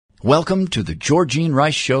Welcome to the Georgene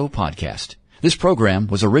Rice Show podcast. This program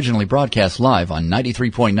was originally broadcast live on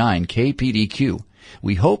 93.9 KPDQ.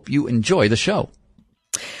 We hope you enjoy the show.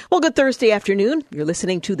 Well, good Thursday afternoon. You're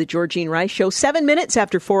listening to the Georgene Rice Show. 7 minutes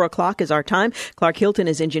after 4 o'clock is our time. Clark Hilton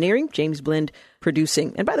is engineering, James Blend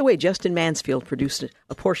producing. And by the way, Justin Mansfield produced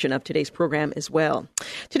a portion of today's program as well.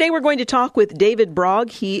 Today we're going to talk with David Brog.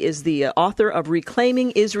 He is the author of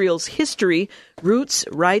Reclaiming Israel's History, Roots,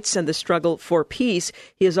 Rights, and the Struggle for Peace.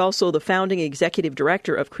 He is also the founding executive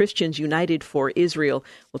director of Christians United for Israel.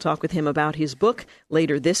 We'll talk with him about his book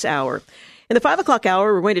later this hour. In the 5 o'clock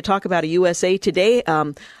hour, we're going to talk about a USA Today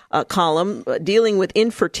column dealing with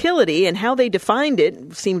infertility and how they defined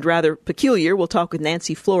it. Seemed rather peculiar. We'll talk with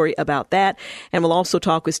Nancy Flory about that. And we'll also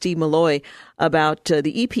talk with Steve Malloy about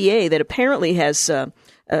the EPA that apparently has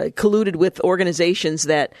colluded with organizations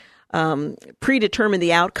that predetermined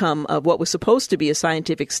the outcome of what was supposed to be a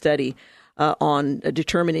scientific study on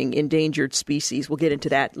determining endangered species. We'll get into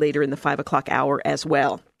that later in the 5 o'clock hour as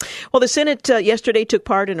well. Well, the Senate yesterday took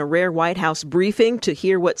part in a rare White House briefing to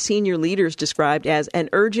hear what senior leaders described as an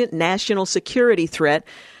urgent national security threat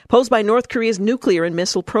posed by North Korea's nuclear and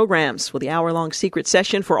missile programs. Well, the hour-long secret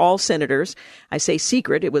session for all senators, I say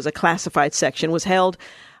secret, it was a classified section, was held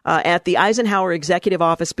at the Eisenhower Executive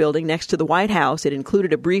Office building next to the White House. It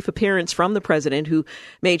included a brief appearance from the president, who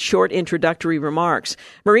made short introductory remarks.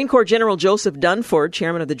 Marine Corps General Joseph Dunford,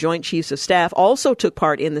 chairman of the Joint Chiefs of Staff, also took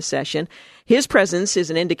part in the session. His presence is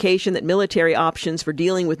an indication that military options for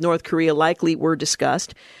dealing with North Korea likely were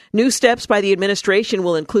discussed. New steps by the administration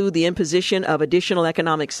will include the imposition of additional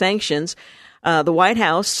economic sanctions. The White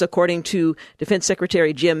House, according to Defense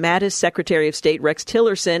Secretary Jim Mattis, Secretary of State Rex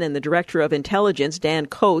Tillerson, and the Director of Intelligence, Dan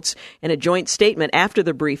Coats, in a joint statement after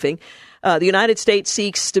the briefing, the United States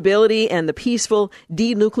seeks stability and the peaceful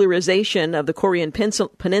denuclearization of the Korean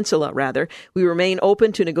Peninsula. We remain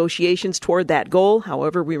open to negotiations toward that goal.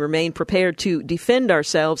 However, we remain prepared to defend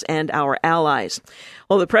ourselves and our allies.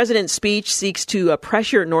 Well, the president's speech seeks to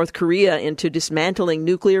pressure North Korea into dismantling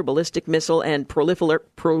nuclear, ballistic missile, and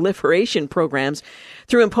proliferation programs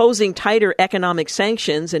through imposing tighter economic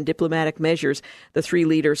sanctions and diplomatic measures, the three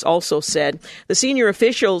leaders also said. The senior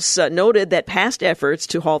officials noted that past efforts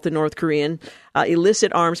to halt the North Korean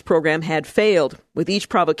illicit arms program had failed. With each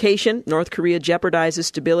provocation, North Korea jeopardizes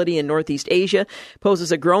stability in Northeast Asia,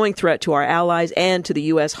 poses a growing threat to our allies and to the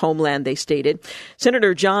U.S. homeland, they stated.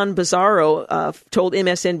 Senator John Bizzaro told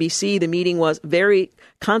MSNBC the meeting was very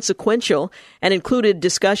consequential and included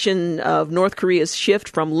discussion of North Korea's shift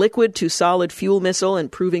from liquid to solid fuel missile,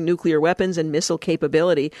 improving nuclear weapons and missile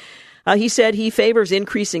capability. He said he favors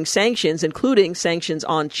increasing sanctions, including sanctions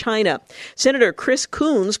on China. Senator Chris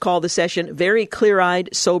Coons called the session very clear-eyed,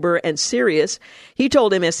 sober, and serious. He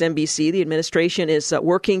told MSNBC the administration is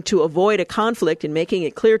working to avoid a conflict and making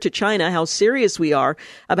it clear to China how serious we are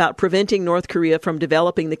about preventing North Korea from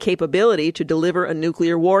developing the capability to deliver a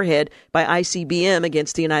nuclear warhead by ICBM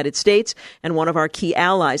against the United States and one of our key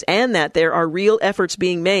allies, and that there are real efforts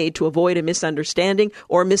being made to avoid a misunderstanding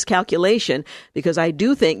or miscalculation, because I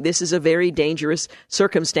do think this is a very dangerous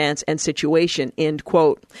circumstance and situation, end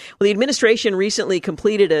quote. Well, the administration recently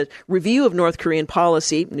completed a review of North Korean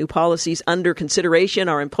policy. New policies under consideration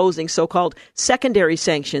are imposing so-called secondary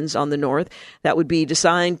sanctions on the North that would be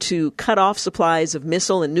designed to cut off supplies of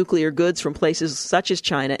missile and nuclear goods from places such as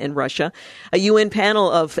China and Russia. A UN panel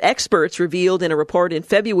of experts revealed in a report in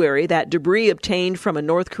February that debris obtained from a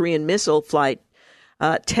North Korean missile flight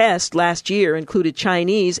test last year included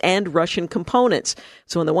Chinese and Russian components.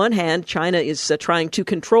 So on the one hand, China is trying to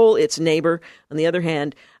control its neighbor. On the other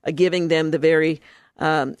hand, giving them the very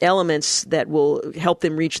elements that will help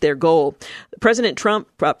them reach their goal. President Trump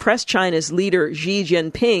pressed China's leader Xi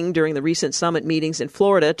Jinping during the recent summit meetings in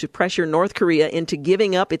Florida to pressure North Korea into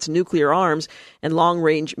giving up its nuclear arms and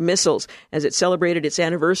long-range missiles. As it celebrated its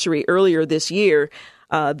anniversary earlier this year,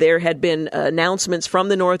 there had been announcements from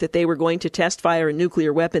the North that they were going to test fire a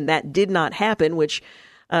nuclear weapon. That did not happen, which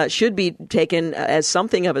should be taken as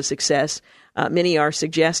something of a success. Many are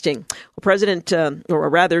suggesting. Well,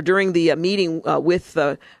 during the meeting with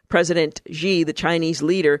President Xi, the Chinese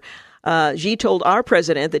leader, Xi told our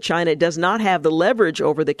president that China does not have the leverage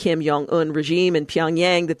over the Kim Jong-un regime in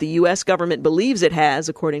Pyongyang that the U.S. government believes it has,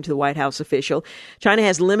 according to the White House official. China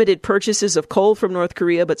has limited purchases of coal from North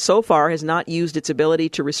Korea, but so far has not used its ability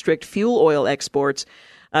to restrict fuel oil exports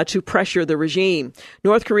to pressure the regime.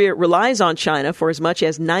 North Korea relies on China for as much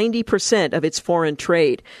as 90% of its foreign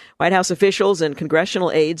trade. White House officials and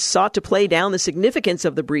congressional aides sought to play down the significance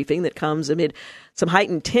of the briefing that comes amid some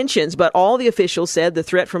heightened tensions, but all the officials said the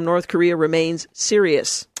threat from North Korea remains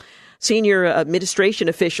serious. Senior administration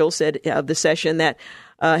officials said of the session that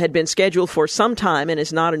had been scheduled for some time and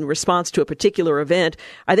is not in response to a particular event.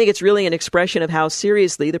 I think it's really an expression of how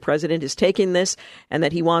seriously the president is taking this and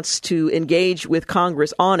that he wants to engage with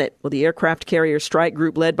Congress on it. Well, the aircraft carrier strike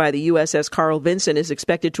group led by the USS Carl Vinson is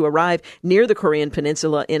expected to arrive near the Korean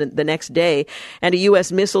Peninsula in the next day, and a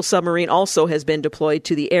U.S. missile submarine also has been deployed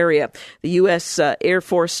to the area. The U.S. Air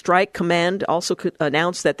Force Strike Command also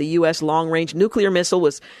announced that the U.S. long-range nuclear missile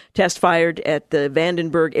was test-fired at the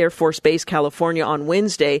Vandenberg Air Force Base, California on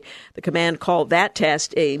Wednesday. The command called that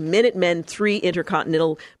test a Minuteman III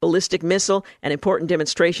intercontinental ballistic missile, an important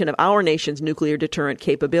demonstration of our nation's nuclear deterrent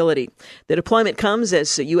capability. The deployment comes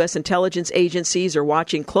as U.S. intelligence agencies are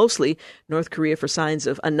watching closely North Korea for signs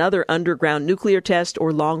of another underground nuclear test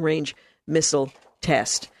or long-range missile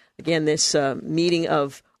test. Again, this meeting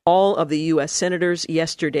of all of the U.S. senators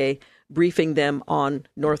yesterday, briefing them on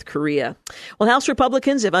North Korea. Well, House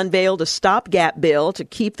Republicans have unveiled a stopgap bill to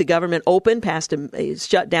keep the government open past a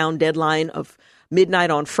shutdown deadline of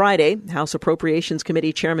midnight on Friday. House Appropriations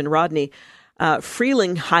Committee Chairman Rodney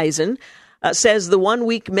Frelinghuysen says the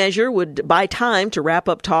one-week measure would buy time to wrap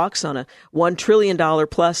up talks on a $1 trillion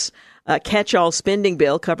plus catch-all spending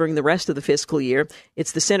bill covering the rest of the fiscal year.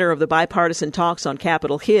 It's the center of the bipartisan talks on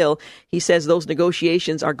Capitol Hill. He says those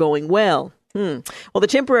negotiations are going well. Well, the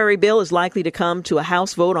temporary bill is likely to come to a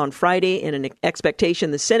House vote on Friday in an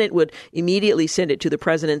expectation the Senate would immediately send it to the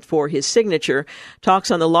president for his signature.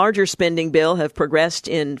 Talks on the larger spending bill have progressed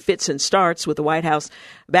in fits and starts, with the White House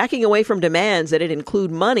backing away from demands that it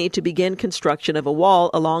include money to begin construction of a wall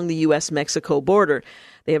along the U.S.-Mexico border.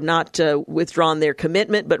 They have not withdrawn their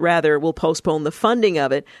commitment, but rather will postpone the funding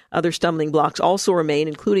of it. Other stumbling blocks also remain,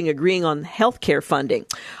 including agreeing on health care funding.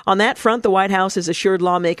 On that front, the White House has assured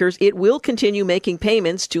lawmakers it will continue making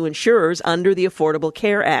payments to insurers under the Affordable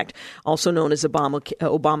Care Act, also known as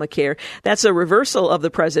Obamacare. That's a reversal of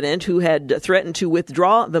the president, who had threatened to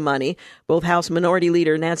withdraw the money. Both House Minority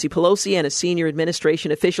Leader Nancy Pelosi and a senior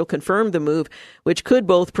administration official confirmed the move, which could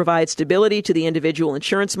both provide stability to the individual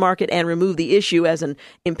insurance market and remove the issue as an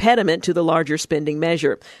impediment to the larger spending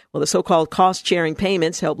measure. Well, the so-called cost-sharing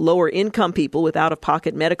payments help lower-income people with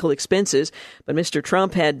out-of-pocket medical expenses, but Mr.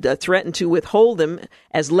 Trump had threatened to withhold them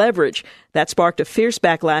as leverage. That sparked a fierce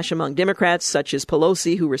backlash among Democrats, such as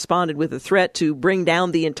Pelosi, who responded with a threat to bring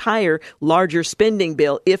down the entire larger spending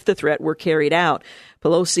bill if the threat were carried out.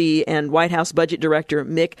 Pelosi and White House Budget Director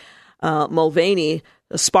Mick Mulvaney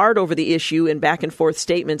sparred over the issue in back-and-forth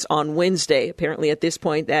statements on Wednesday. Apparently, at this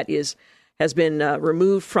point, that has been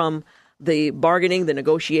removed from the bargaining, the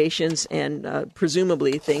negotiations, and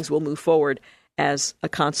presumably things will move forward as a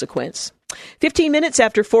consequence. 15 minutes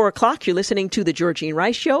after 4 o'clock, you're listening to The Georgene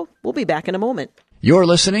Rice Show. We'll be back in a moment. You're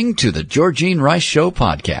listening to The Georgene Rice Show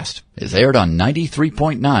podcast. It's aired on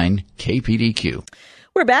 93.9 KPDQ.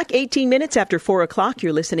 We're back 18 minutes after 4 o'clock.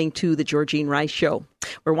 You're listening to The Georgene Rice Show.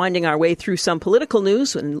 We're winding our way through some political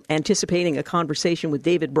news and anticipating a conversation with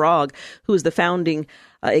David Brog, who is the founding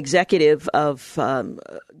executive of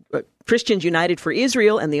Christians United for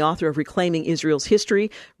Israel and the author of Reclaiming Israel's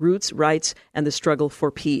History, Roots, Rights, and the Struggle for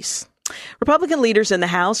Peace. Republican leaders in the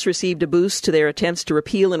House received a boost to their attempts to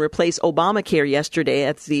repeal and replace Obamacare yesterday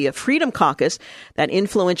as the Freedom Caucus, that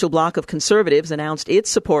influential bloc of conservatives, announced its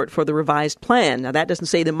support for the revised plan. Now, that doesn't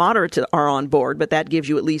say the moderates are on board, but that gives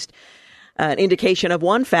you at least an indication of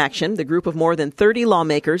one faction. The group of more than 30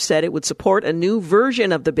 lawmakers said it would support a new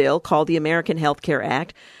version of the bill called the American Health Care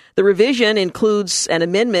Act. The revision includes an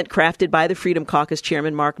amendment crafted by the Freedom Caucus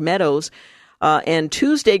chairman Mark Meadows and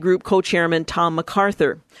Tuesday group co-chairman Tom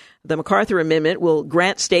MacArthur. The MacArthur Amendment will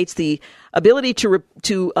grant states the ability to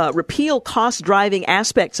repeal cost-driving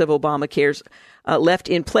aspects of Obamacare's left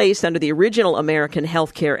in place under the original American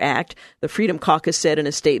Health Care Act, the Freedom Caucus said in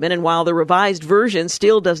a statement. And while the revised version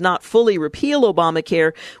still does not fully repeal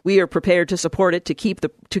Obamacare, we are prepared to support it to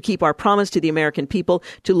keep our promise to the American people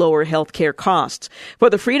to lower health care costs. For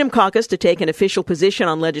the Freedom Caucus to take an official position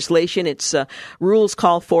on legislation, its rules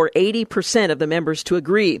call for 80% of the members to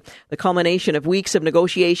agree. The culmination of weeks of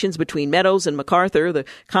negotiations between Meadows and MacArthur, the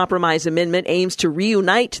compromise amendment aims to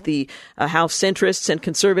reunite the House centrists and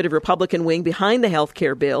conservative Republican wing behind the health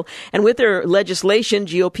care bill. And with their legislation,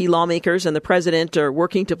 GOP lawmakers and the president are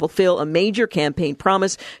working to fulfill a major campaign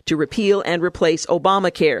promise to repeal and replace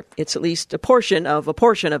Obamacare. It's at least a portion of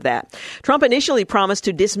that. Trump initially promised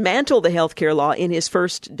to dismantle the health care law in his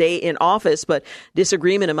first day in office, but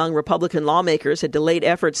disagreement among Republican lawmakers had delayed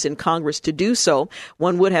efforts in Congress to do so.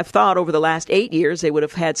 One would have thought over the last 8 years they would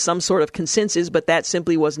have had some sort of consensus, but that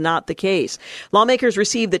simply was not the case. Lawmakers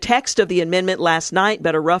received the text of the amendment last night,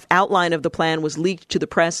 but a rough outline of the plan plan was leaked to the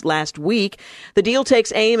press last week. The deal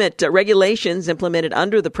takes aim at regulations implemented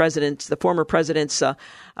under the former president's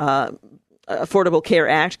Affordable Care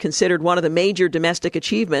Act, considered one of the major domestic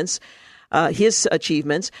achievements. His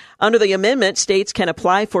achievements. Under the amendment, states can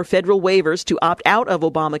apply for federal waivers to opt out of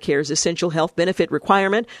Obamacare's essential health benefit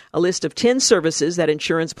requirement, a list of 10 services that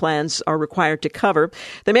insurance plans are required to cover.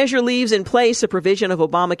 The measure leaves in place a provision of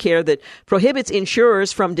Obamacare that prohibits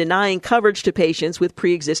insurers from denying coverage to patients with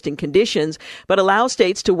pre-existing conditions, but allows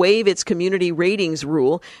states to waive its community ratings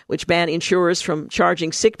rule, which ban insurers from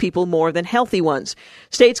charging sick people more than healthy ones.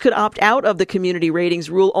 States could opt out of the community ratings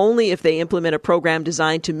rule only if they implement a program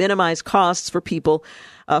designed to minimize costs for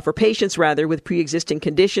patients with pre-existing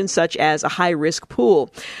conditions, such as a high-risk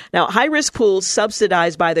pool. Now, high-risk pools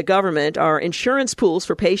subsidized by the government are insurance pools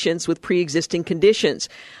for patients with pre-existing conditions.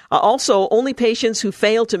 Also, only patients who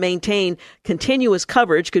fail to maintain continuous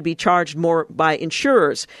coverage could be charged more by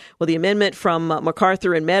insurers. Well, the amendment from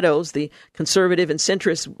MacArthur and Meadows, the conservative and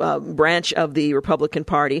centrist branch of the Republican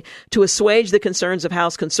Party, to assuage the concerns of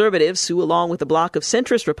House conservatives who, along with a bloc of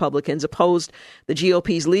centrist Republicans, opposed the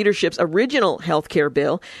GOP's leadership's original health care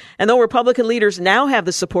bill. And though Republican leaders now have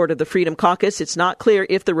the support of the Freedom Caucus, it's not clear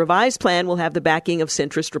if the revised plan will have the backing of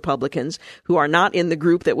centrist Republicans, who are not in the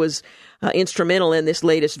group that was instrumental in this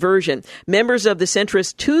latest version. Members of the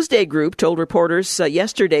centrist Tuesday group told reporters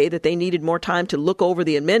yesterday that they needed more time to look over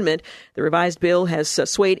the amendment. The revised bill has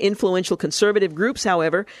swayed influential conservative groups,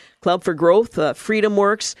 however. Club for Growth, Freedom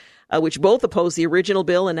Works, which both opposed the original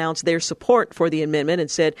bill, announced their support for the amendment and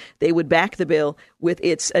said they would back the bill with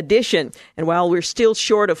its addition. And while we're still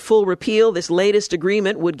short of full repeal, this latest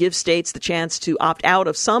agreement would give states the chance to opt out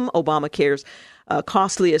of some Obamacare's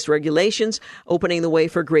costliest regulations, opening the way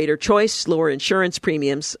for greater choice, lower insurance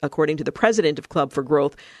premiums, according to the president of Club for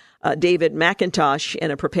Growth, David McIntosh,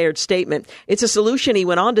 in a prepared statement. It's a solution, he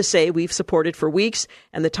went on to say, we've supported for weeks,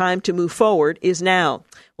 and the time to move forward is now.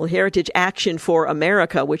 Well, Heritage Action for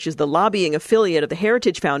America, which is the lobbying affiliate of the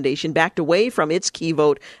Heritage Foundation, backed away from its key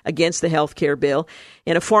vote against the health care bill.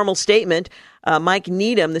 In a formal statement, Mike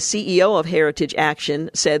Needham, the CEO of Heritage Action,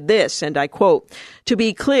 said this, and I quote, "To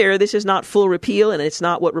be clear, this is not full repeal, and it's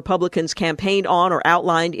not what Republicans campaigned on or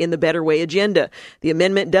outlined in the Better Way agenda. The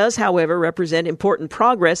amendment does, however, represent important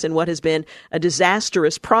progress in what has been a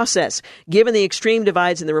disastrous process. Given the extreme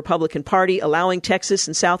divides in the Republican Party, allowing Texas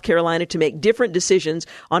and South Carolina to make different decisions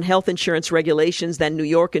on health insurance regulations than New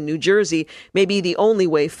York and New Jersey may be the only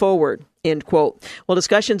way forward." End quote. Well,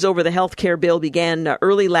 discussions over the health care bill began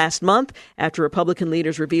early last month after Republican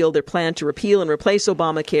leaders revealed their plan to repeal and replace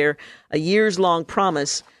Obamacare, a years-long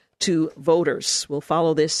promise to voters. We'll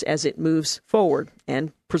follow this as it moves forward,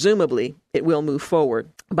 and presumably it will move forward.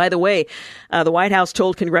 By the way, the White House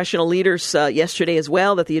told congressional leaders yesterday as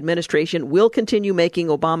well that the administration will continue making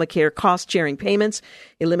Obamacare cost-sharing payments,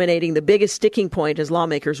 eliminating the biggest sticking point as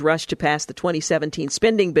lawmakers rush to pass the 2017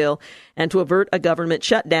 spending bill and to avert a government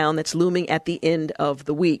shutdown that's looming at the end of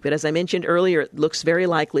the week. But as I mentioned earlier, it looks very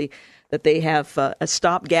likely that they have a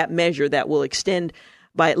stopgap measure that will extend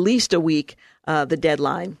by at least a week the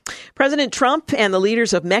deadline. President Trump and the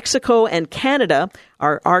leaders of Mexico and Canada,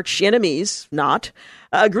 our arch enemies,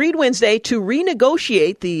 agreed Wednesday to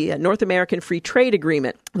renegotiate the North American Free Trade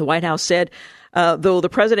Agreement. The White House said, though the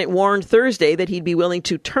president warned Thursday that he'd be willing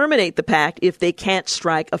to terminate the pact if they can't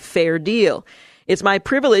strike a fair deal. "It's my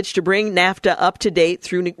privilege to bring NAFTA up to date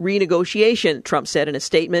through renegotiation," Trump said in a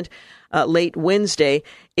statement late Wednesday.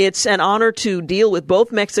 "It's an honor to deal with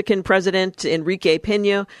both Mexican President Enrique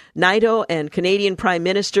Peña Nieto and Canadian Prime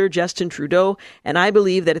Minister Justin Trudeau, and I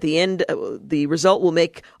believe that at the end, the result will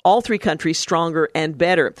make all three countries stronger and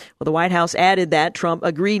better." Well, the White House added that Trump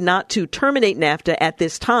agreed not to terminate NAFTA at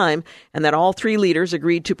this time, and that all three leaders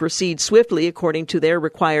agreed to proceed swiftly according to their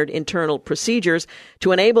required internal procedures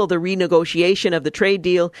to enable the renegotiation of the trade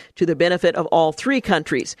deal to the benefit of all three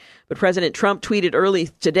countries. But President Trump tweeted early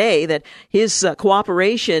today that his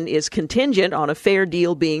cooperation is contingent on a fair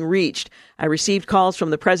deal being reached. "I received calls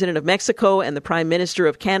from the President of Mexico and the Prime Minister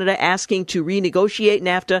of Canada asking to renegotiate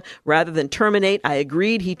NAFTA rather than terminate. I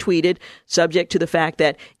agreed," he tweeted, subject to the fact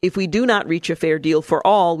that if we do not reach a fair deal for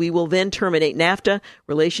all, we will then terminate NAFTA.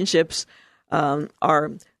 Relationships are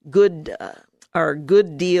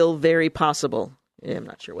good deal very possible. I'm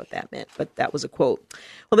not sure what that meant, but that was a quote.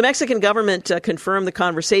 Well, the Mexican government confirmed the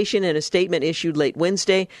conversation in a statement issued late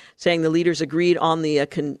Wednesday, saying the leaders agreed on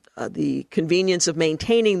the convenience of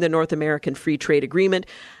maintaining the North American Free Trade Agreement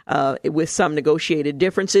with some negotiated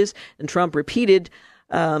differences. And Trump repeated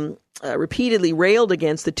repeatedly railed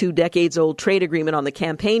against the 2 decades-old trade agreement on the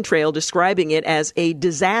campaign trail, describing it as a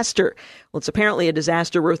disaster. Well, it's apparently a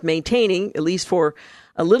disaster worth maintaining, at least for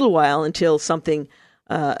a little while, until something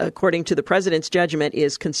according to the president's judgment,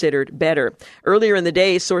 is considered better. Earlier in the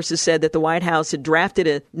day, sources said that the White House had drafted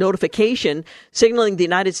a notification signaling the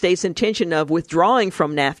United States' intention of withdrawing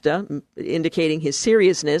from NAFTA, indicating his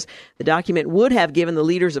seriousness. The document would have given the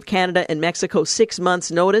leaders of Canada and Mexico 6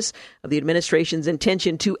 months' notice of the administration's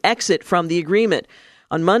intention to exit from the agreement.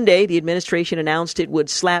 On Monday, the administration announced it would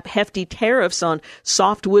slap hefty tariffs on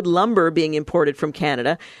softwood lumber being imported from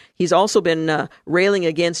Canada. He's also been railing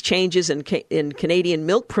against changes in Canadian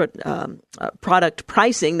milk product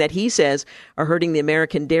pricing that he says are hurting the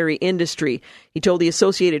American dairy industry. He told the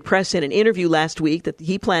Associated Press in an interview last week that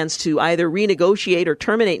he plans to either renegotiate or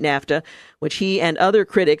terminate NAFTA, which he and other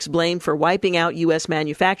critics blame for wiping out U.S.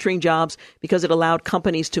 manufacturing jobs because it allowed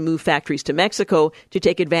companies to move factories to Mexico to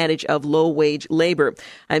take advantage of low-wage labor.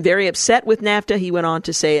 I'm very upset with NAFTA, he went on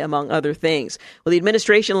to say, among other things. Well, the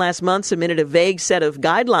administration last month submitted a vague set of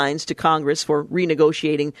guidelines to Congress for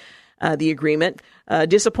renegotiating the agreement,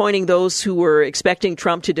 disappointing those who were expecting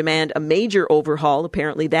Trump to demand a major overhaul.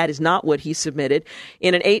 Apparently, that is not what he submitted.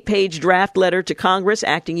 In an 8-page draft letter to Congress,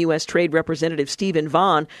 acting U.S. Trade Representative Stephen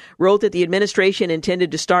Vaughn wrote that the administration intended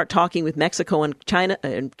to start talking with Mexico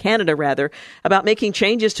and Canada, about making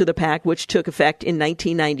changes to the pact, which took effect in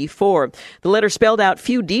 1994. The letter spelled out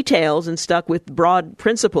few details and stuck with broad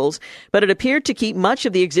principles, but it appeared to keep much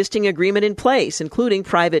of the existing agreement in place, including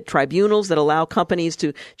private tribunals that allow companies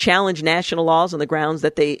to challenge national laws on the grounds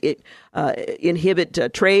that they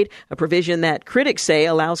inhibit trade, a provision that critics say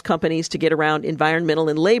allows companies to get around environmental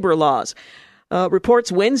and labor laws.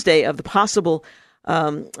 Reports Wednesday of the possible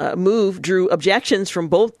move drew objections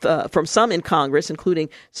from some in Congress, including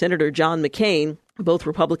Senator John McCain, both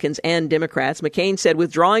Republicans and Democrats. McCain said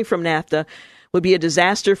withdrawing from NAFTA would be a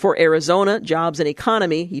disaster for Arizona, jobs and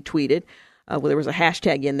economy, he tweeted. There was a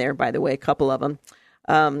hashtag in there, by the way, a couple of them.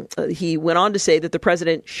 He went on to say that the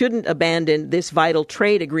president shouldn't abandon this vital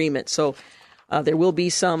trade agreement. So there will be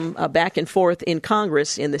some back and forth in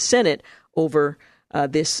Congress, in the Senate, over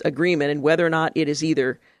this agreement and whether or not it is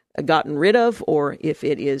either gotten rid of or if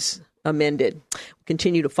it is amended. We'll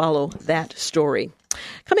continue to follow that story.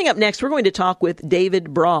 Coming up next, we're going to talk with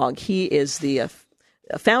David Brog. He is the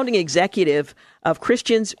founding executive of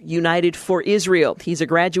Christians United for Israel. He's a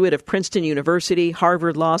graduate of Princeton University,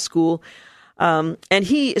 Harvard Law School, and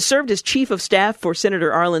he served as chief of staff for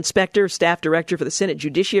Senator Arlen Specter, staff director for the Senate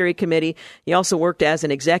Judiciary Committee. He also worked as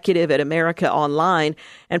an executive at America Online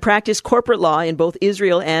and practiced corporate law in both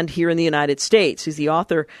Israel and here in the United States. He's the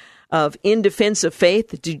author of In Defense of Faith,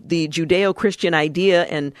 the Judeo-Christian Idea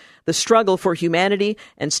and the Struggle for Humanity,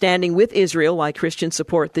 and Standing with Israel, Why Christians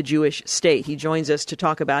Support the Jewish State. He joins us to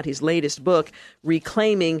talk about his latest book,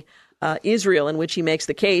 Reclaiming Israel, in which he makes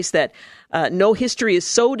the case that no history is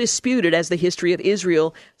so disputed as the history of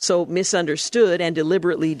Israel, so misunderstood and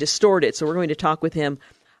deliberately distorted. So we're going to talk with him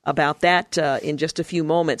about that in just a few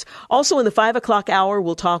moments. Also in the 5 o'clock hour,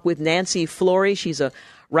 we'll talk with Nancy Flory. She's a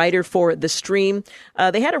writer for The Stream.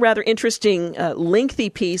 They had a rather interesting, lengthy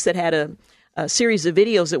piece that had a series of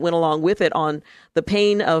videos that went along with it on the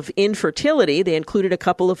pain of infertility. They included a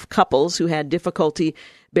couple of couples who had difficulty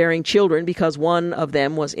bearing children because one of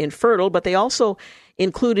them was infertile, but they also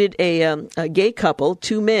included a gay couple,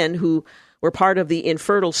 2 men who were part of the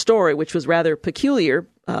infertile story, which was rather peculiar.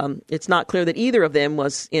 It's not clear that either of them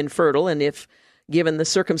was infertile, and if given the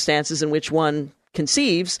circumstances in which one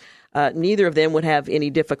conceives, neither of them would have any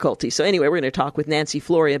difficulty. So anyway, we're going to talk with Nancy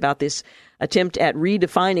Flory about this attempt at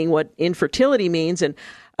redefining what infertility means and,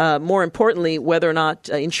 more importantly, whether or not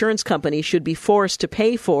insurance companies should be forced to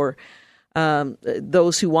pay for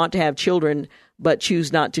those who want to have children but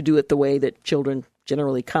choose not to do it the way that children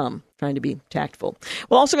generally come, trying to be tactful.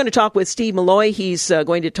 We're also going to talk with Steve Milloy. He's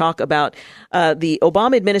going to talk about the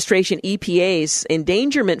Obama administration EPA's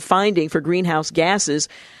endangerment finding for greenhouse gases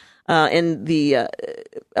and the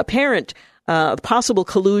apparent possible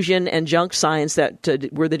collusion and junk science that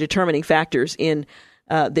were the determining factors in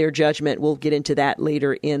their judgment. We'll get into that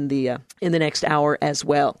later in the next hour as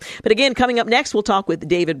well. But again, coming up next, we'll talk with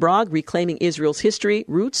David Brog, Reclaiming Israel's History,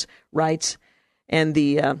 Roots, Rights, and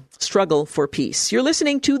the Struggle for Peace. You're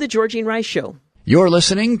listening to The Georgene Rice Show. You're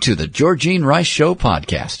listening to The Georgene Rice Show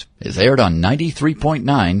podcast. It's aired on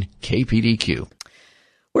 93.9 KPDQ.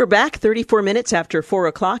 We're back 34 minutes after 4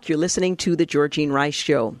 o'clock. You're listening to The Georgene Rice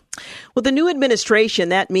Show. With the new administration,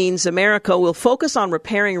 that means America will focus on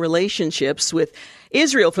repairing relationships with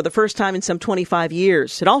Israel for the first time in some 25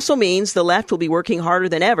 years. It also means the left will be working harder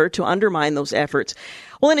than ever to undermine those efforts.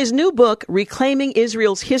 Well, in his new book, Reclaiming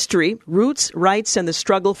Israel's History, Roots, Rights, and the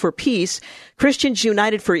Struggle for Peace, Christians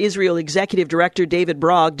United for Israel Executive Director David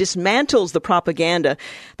Brog dismantles the propaganda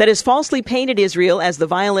that has falsely painted Israel as the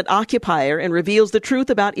violent occupier and reveals the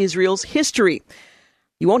truth about Israel's history.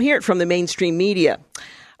 You won't hear it from the mainstream media.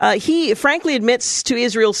 He frankly admits to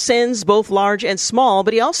Israel's sins, both large and small,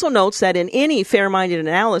 but he also notes that in any fair-minded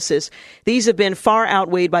analysis, these have been far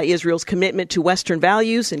outweighed by Israel's commitment to Western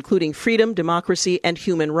values, including freedom, democracy, and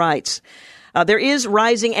human rights. There is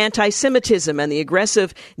rising anti-Semitism and the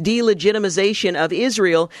aggressive delegitimization of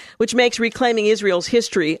Israel, which makes Reclaiming Israel's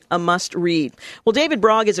History a must-read. Well, David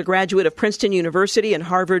Brog is a graduate of Princeton University and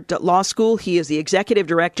Harvard Law School. He is the executive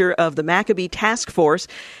director of the Maccabee Task Force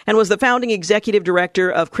and was the founding executive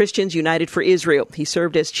director of Christians United for Israel. He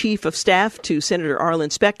served as chief of staff to Senator Arlen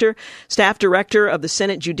Specter, staff director of the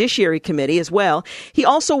Senate Judiciary Committee as well. He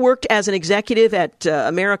also worked as an executive at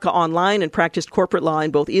America Online and practiced corporate law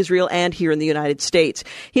in both Israel and here in the United States.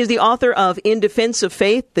 He is the author of In Defense of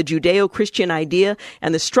Faith, The Judeo-Christian Idea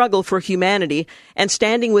and the Struggle for Humanity, and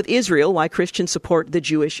Standing with Israel, Why Christians Support the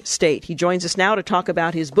Jewish State. He joins us now to talk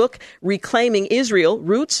about his book, Reclaiming Israel,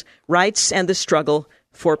 Roots, Rights, and the Struggle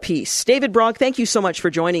for Peace. David Brog, thank you so much for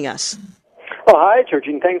joining us. Oh, hi,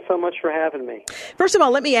 Georgine. Thanks so much for having me. First of all,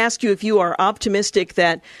 let me ask you if you are optimistic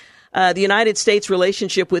that the United States'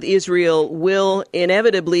 relationship with Israel will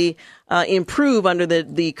inevitably improve under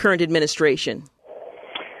the current administration.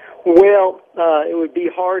 Well, it would be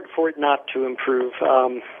hard for it not to improve.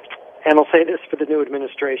 And I'll say this for the new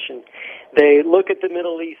administration. They look at the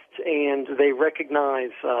Middle East and they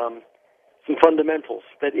recognize some fundamentals,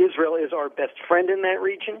 that Israel is our best friend in that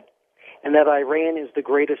region and that Iran is the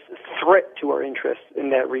greatest threat to our interests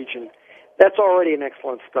in that region. That's already an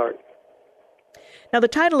excellent start. Now, the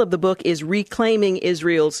title of the book is Reclaiming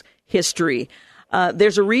Israel's History.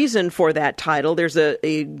 There's a reason for that title. There's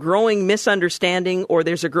a growing misunderstanding or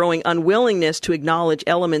there's a growing unwillingness to acknowledge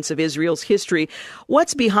elements of Israel's history.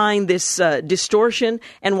 What's behind this distortion,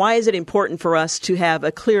 and why is it important for us to have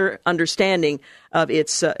a clear understanding of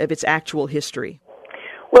its actual history?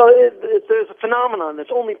 Well, there's a phenomenon that's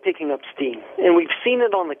only picking up steam, and we've seen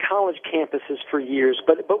it on the college campuses for years,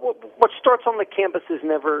 but what starts on the campuses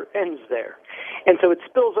never ends there. And so it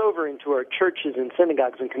spills over into our churches and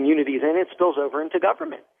synagogues and communities, and it spills over into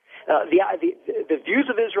government. The views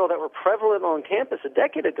of Israel that were prevalent on campus a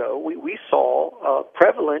decade ago, we saw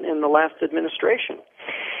prevalent in the last administration.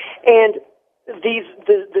 And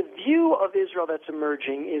the view of Israel that's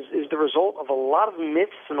emerging is the result of a lot of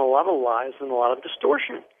myths and a lot of lies and a lot of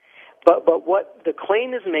distortion. But what the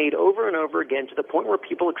claim is made over and over again to the point where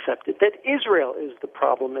people accept it, that Israel is the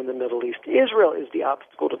problem in the Middle East. Israel is the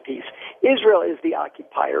obstacle to peace. Israel is the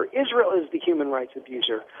occupier. Israel is the human rights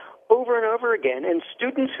abuser. Over and over again, and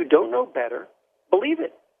students who don't know better believe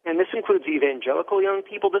it. And this includes evangelical young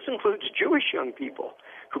people. This includes Jewish young people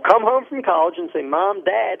who come home from college and say, Mom,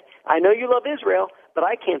 Dad, I know you love Israel, but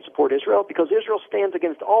I can't support Israel because Israel stands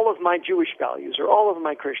against all of my Jewish values or all of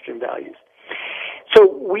my Christian values. So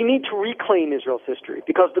we need to reclaim Israel's history,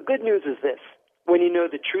 because the good news is this. When you know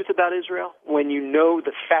the truth about Israel, when you know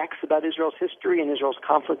the facts about Israel's history and Israel's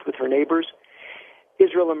conflict with her neighbors,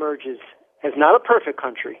 Israel emerges as not a perfect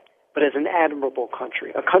country, but as an admirable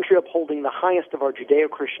country, a country upholding the highest of our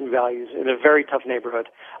Judeo-Christian values in a very tough neighborhood,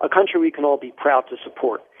 a country we can all be proud to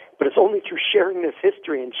support. But it's only through sharing this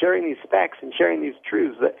history and sharing these facts and sharing these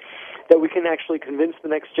truths that we can actually convince the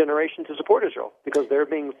next generation to support Israel, because they're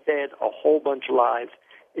being fed a whole bunch of lies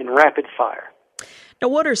in rapid fire. Now,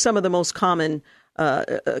 what are some of the most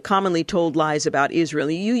commonly told lies about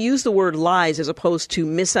Israel? You use the word lies as opposed to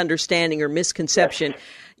misunderstanding or misconception,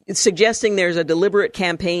 suggesting there's a deliberate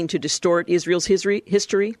campaign to distort Israel's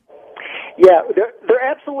history? Yeah, there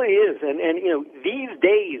absolutely is. And these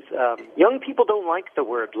days, young people don't like the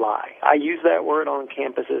word lie. I use that word on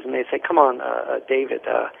campuses, and they say, come on, David,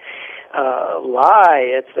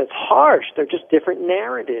 lie, it's harsh. They're just different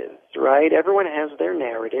narratives, right? Everyone has their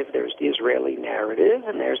narrative. There's the Israeli narrative,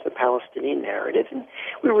 and there's the Palestinian narrative, and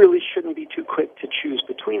we really shouldn't be too quick to choose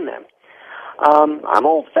between them. I'm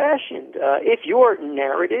old-fashioned. If your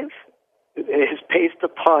narrative is based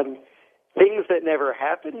upon things that never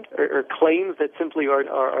happened or claims that simply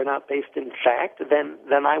are not based in fact,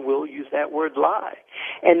 then I will use that word lie.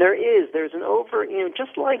 And there's an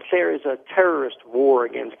just like there is a terrorist war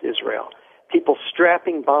against Israel, people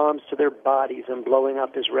strapping bombs to their bodies and blowing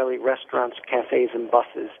up Israeli restaurants, cafes, and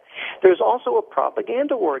buses. There's also a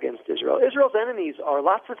propaganda war against Israel. Israel's enemies are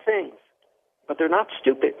lots of things, but they're not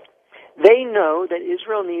stupid. They know that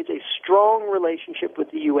Israel needs a strong relationship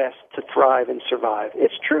with the U.S. to thrive and survive.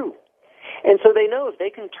 It's true. And so they know if they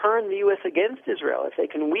can turn the U.S. against Israel, if they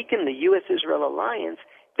can weaken the U.S.-Israel alliance,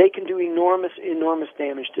 they can do enormous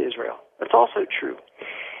damage to Israel. That's also true.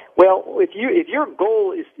 Well, if your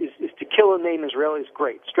goal is to kill and maim Israelis,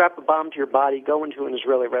 great. Strap a bomb to your body, go into an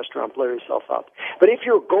Israeli restaurant, blow yourself up. But if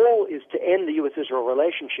your goal is to end the U.S.-Israel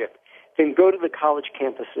relationship, then go to the college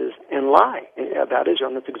campuses and lie about Israel.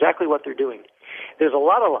 And that's exactly what they're doing. There's a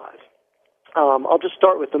lot of lies. I'll just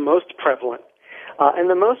start with the most prevalent. And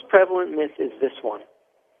the most prevalent myth is this one,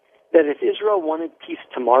 that if Israel wanted peace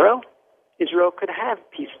tomorrow, Israel could have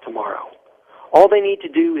peace tomorrow. All they need to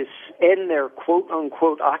do is end their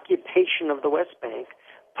quote-unquote occupation of the West Bank,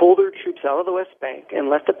 pull their troops out of the West Bank, and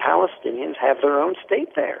let the Palestinians have their own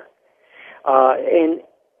state there. And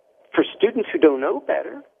for students who don't know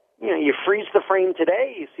better, you freeze the frame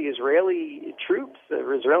today, you see Israeli troops,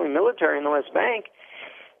 Israeli military in the West Bank.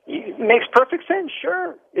 It makes perfect sense.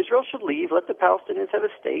 Sure, Israel should leave, let the Palestinians have a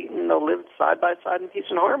state, and they'll live side by side in peace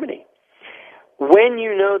and harmony. When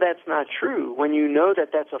you know that's not true, when you know that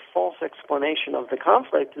that's a false explanation of the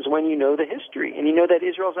conflict, is when you know the history, and you know that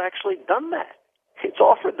Israel's actually done that. It's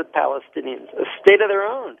offered the Palestinians a state of their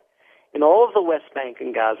own in all of the West Bank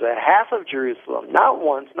and Gaza, half of Jerusalem, not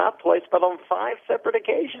once, not twice, but on 5 separate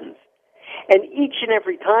occasions. And each and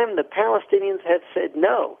every time the Palestinians have said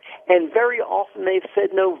no, and very often they've said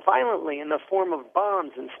no violently in the form of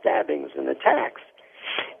bombs and stabbings and attacks.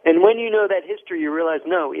 And when you know that history, you realize,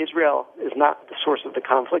 no, Israel is not the source of the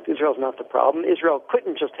conflict. Israel is not the problem. Israel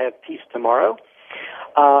couldn't just have peace tomorrow.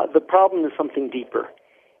 The problem is something deeper,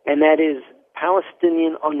 and that is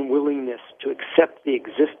Palestinian unwillingness to accept the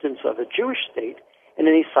existence of a Jewish state in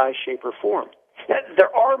any size, shape, or form.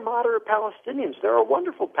 There are moderate Palestinians. There are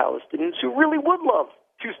wonderful Palestinians who really would love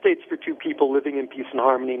 2 states for 2 people living in peace and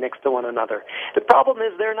harmony next to one another. The problem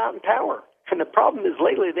is they're not in power. And the problem is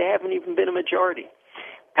lately they haven't even been a majority.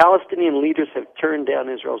 Palestinian leaders have turned down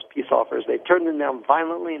Israel's peace offers. They've turned them down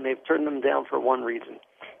violently, and they've turned them down for one reason.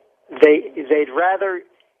 They'd rather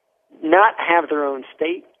not have their own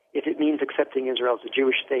state if it means accepting Israel as a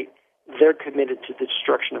Jewish state. They're committed to the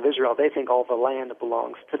destruction of Israel. They think all the land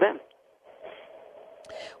belongs to them.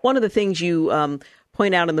 One of the things you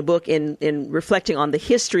point out in the book in reflecting on the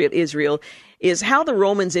history of Israel is how the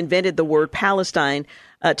Romans invented the word Palestine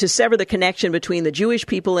to sever the connection between the Jewish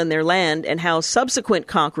people and their land, and how subsequent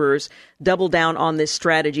conquerors doubled down on this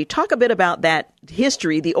strategy. Talk a bit about that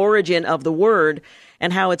history, the origin of the word,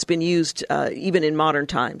 and how it's been used even in modern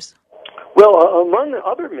times. Well, among the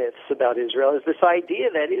other myths about Israel is this idea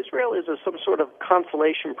that Israel is some sort of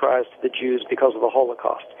consolation prize to the Jews because of the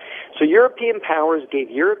Holocaust. So European powers gave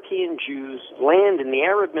European Jews land in the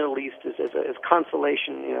Arab Middle East as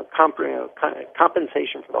consolation,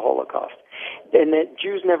 compensation for the Holocaust, and that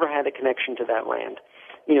Jews never had a connection to that land.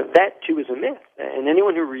 That too is a myth, and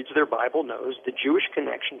anyone who reads their Bible knows the Jewish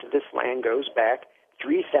connection to this land goes back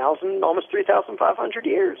almost 3,500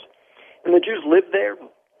 years, and the Jews lived there,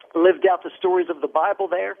 lived out the stories of the Bible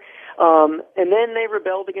there, and then they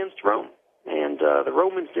rebelled against Rome, and the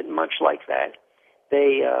Romans didn't much like that.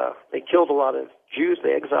 They killed a lot of Jews,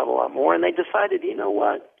 they exiled a lot more, and they decided, you know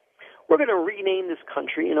what, we're going to rename this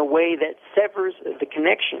country in a way that severs the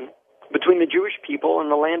connection between the Jewish people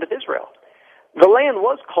and the land of Israel. The land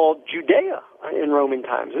was called Judea in Roman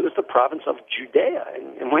times. It was the province of Judea,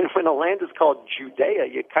 and when a land is called Judea,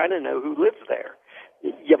 you kind of know who lives there.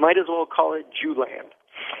 You might as well call it Jewland.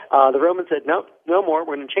 The Romans said, no more,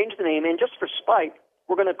 we're going to change the name, and just for spite,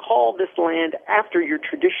 we're going to call this land after your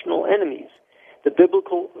traditional enemies, the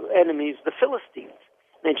biblical enemies, the Philistines.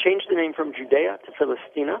 They changed the name from Judea to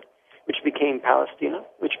Philistina, which became Palestina,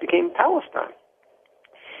 which became Palestine.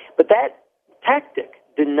 But that tactic,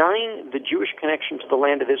 denying the Jewish connection to the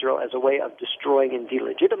land of Israel as a way of destroying and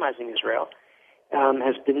delegitimizing Israel,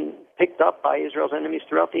 has been picked up by Israel's enemies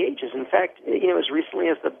throughout the ages. In fact, as recently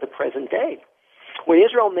as the present day. When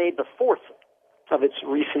Israel made the 4th of its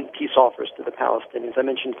recent peace offers to the Palestinians, I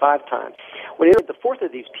mentioned 5 times. When it made the 4th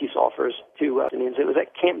of these peace offers to Palestinians, it was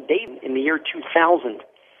at Camp David in the year 2000.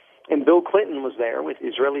 And Bill Clinton was there with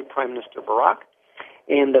Israeli Prime Minister Barak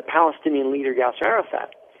and the Palestinian leader Yasser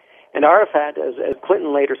Arafat. And Arafat, as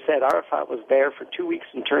Clinton later said, Arafat was there for 2 weeks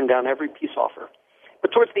and turned down every peace offer.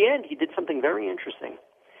 But towards the end, he did something very interesting.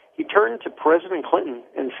 He turned to President Clinton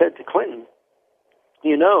and said to Clinton,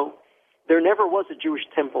 there never was a Jewish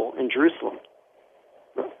temple in Jerusalem.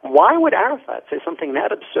 Why would Arafat say something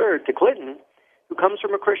that absurd to Clinton, who comes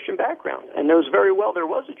from a Christian background and knows very well there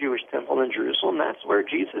was a Jewish temple in Jerusalem? That's where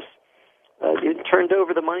Jesus turned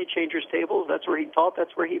over the money changers' tables. That's where he taught.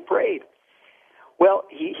 That's where he prayed. Well,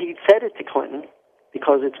 he said it to Clinton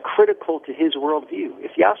because it's critical to his worldview.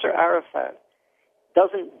 If Yasser Arafat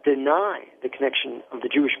doesn't deny the connection of the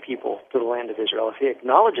Jewish people to the land of Israel, if he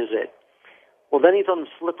acknowledges it, well, then he's on the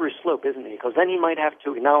slippery slope, isn't he? Because then he might have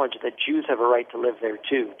to acknowledge that Jews have a right to live there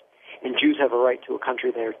too, and Jews have a right to a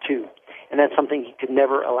country there too, and that's something he could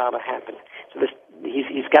never allow to happen. So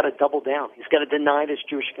he's got to double down. He's got to deny this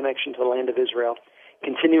Jewish connection to the land of Israel,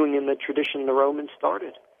 continuing in the tradition the Romans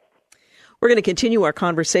started. We're going to continue our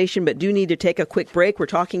conversation, but do need to take a quick break. We're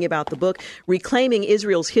talking about the book, Reclaiming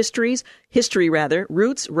Israel's History,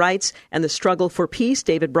 Roots, Rights, and the Struggle for Peace.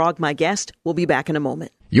 David Brog, my guest. We'll be back in a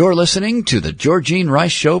moment. You're listening to the Georgene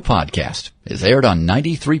Rice Show podcast. It's aired on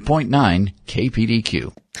 93.9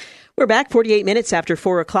 KPDQ. We're back 48 minutes after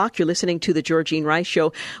 4 o'clock. You're listening to the Georgene Rice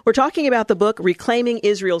Show. We're talking about the book, Reclaiming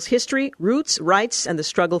Israel's History, Roots, Rights, and the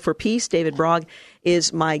Struggle for Peace. David Brog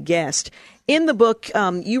is my guest. In the book,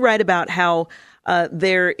 you write about how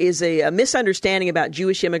there is a misunderstanding about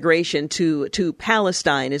Jewish immigration to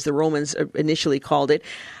Palestine, as the Romans initially called it,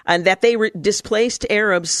 and that they displaced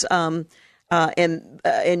Arabs. And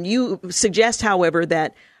you suggest, however,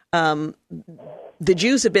 that the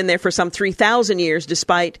Jews have been there for some 3,000 years,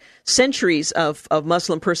 despite centuries of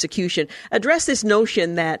Muslim persecution. Address this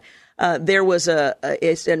notion that there was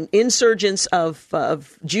an insurgence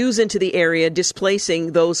of Jews into the area,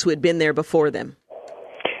 displacing those who had been there before them.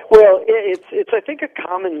 Well, it's I think a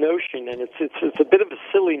common notion, and it's a bit of a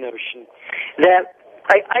silly notion that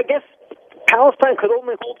I guess Palestine could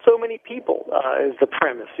only hold so many people, is the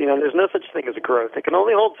premise. There's no such thing as growth. It can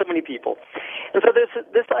only hold so many people. And so there's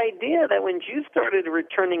this idea that when Jews started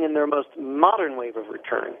returning in their most modern wave of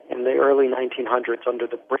return in the early 1900s under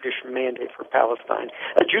the British Mandate for Palestine,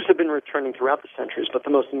 Jews have been returning throughout the centuries, but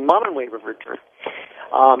the most modern wave of return,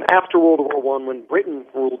 after World War I, when Britain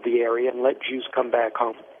ruled the area and let Jews come back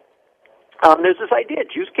home, there's this idea.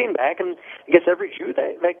 Jews came back, and I guess every Jew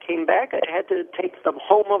that came back had to take the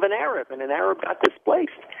home of an Arab, and an Arab got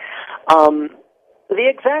displaced. The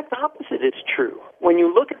exact opposite is true. When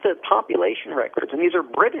you look at the population records, and these are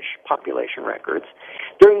British population records,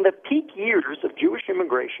 during the peak years of Jewish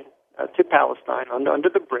immigration to Palestine under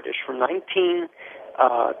the British from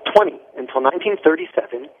 1920 until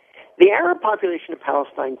 1937, the Arab population of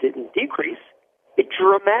Palestine didn't decrease. It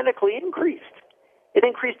dramatically increased. It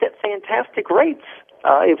increased at fantastic rates,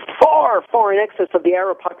 far, far in excess of the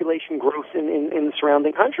Arab population growth in the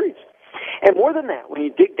surrounding countries. And more than that, when you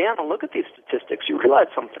dig down and look at these statistics, you realize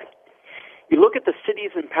something. You look at the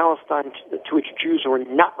cities in Palestine to which Jews were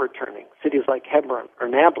not returning, cities like Hebron or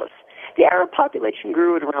Nablus. The Arab population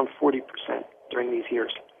grew at around 40% during these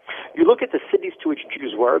years. You look at the cities to which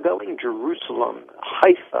Jews were going, Jerusalem,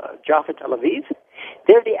 Haifa, Jaffa, Tel Aviv,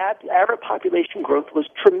 there the Arab population growth was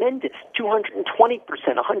tremendous, 220%, 180%,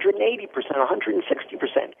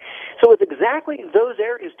 160%. So it's exactly those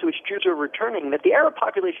areas to which Jews are returning that the Arab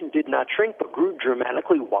population did not shrink but grew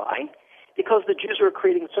dramatically. Why? Because the Jews were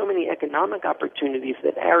creating so many economic opportunities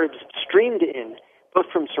that Arabs streamed in, both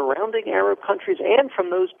from surrounding Arab countries and from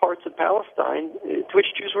those parts of Palestine to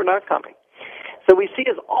which Jews were not coming. So we see,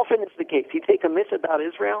 as often is the case, you take a myth about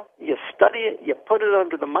Israel, you study it, you put it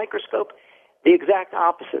under the microscope, the exact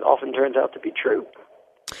opposite often turns out to be true.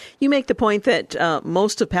 You make the point that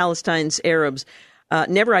most of Palestine's Arabs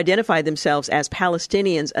never identified themselves as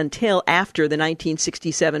Palestinians until after the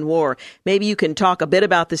 1967 war. Maybe you can talk a bit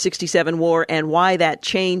about the 67 war and why that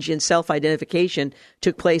change in self-identification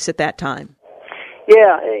took place at that time.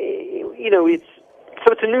 Yeah,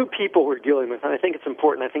 it's a new people we're dealing with, and I think it's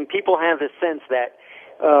important. I think people have this sense that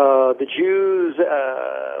the Jews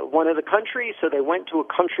wanted a country, so they went to a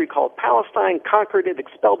country called Palestine, conquered it,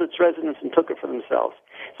 expelled its residents, and took it for themselves.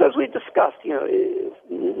 So as we discussed,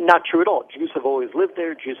 not true at all. Jews have always lived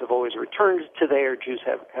there. Jews have always returned to there. Jews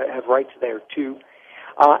have rights there too.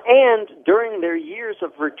 And during their years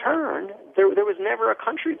of return, there was never a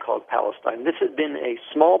country called Palestine. This had been a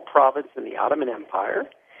small province in the Ottoman Empire.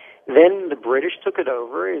 Then the British took it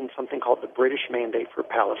over in something called the British Mandate for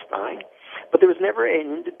Palestine. But there was never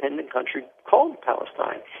an independent country called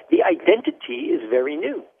Palestine. The identity is very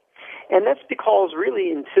new. And that's because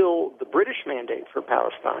really until the British Mandate for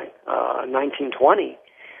Palestine, 1920,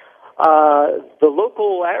 the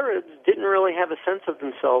local Arabs didn't really have a sense of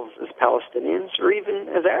themselves as Palestinians or even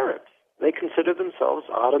as Arabs. They considered themselves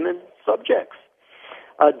Ottoman subjects.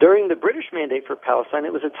 During the British Mandate for Palestine,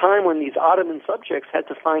 it was a time when these Ottoman subjects had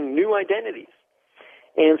to find new identities.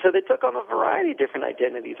 And so they took on a variety of different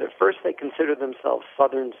identities. At first, they considered themselves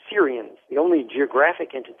Southern Syrians. The only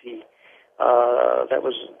geographic entity that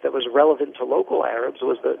was relevant to local Arabs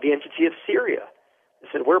was the entity of Syria. They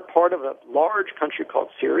said, we're part of a large country called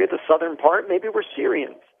Syria. The southern part, maybe we're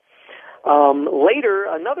Syrians. Later,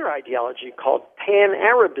 another ideology called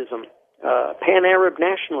Pan-Arabism pan-Arab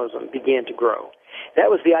nationalism began to grow. That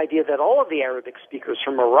was the idea that all of the Arabic speakers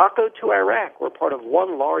from Morocco to Iraq were part of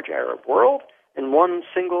one large Arab world and one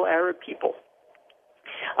single Arab people.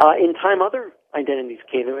 In time, other identities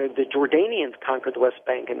came. The Jordanians conquered the West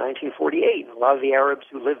Bank in 1948. A lot of the Arabs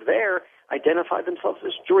who lived there identified themselves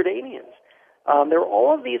as Jordanians. There were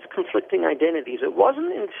all of these conflicting identities. It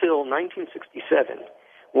wasn't until 1967,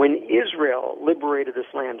 when Israel liberated this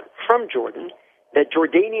land from Jordan, that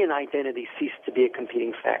Jordanian identity ceased to be a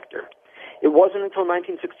competing factor. It wasn't until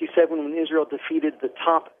 1967 when Israel defeated the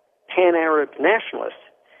top pan-Arab nationalist,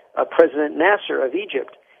 President Nasser of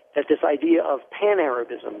Egypt, that this idea of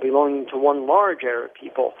pan-Arabism, belonging to one large Arab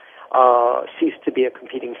people, ceased to be a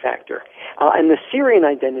competing factor. And the Syrian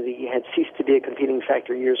identity had ceased to be a competing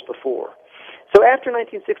factor years before. So after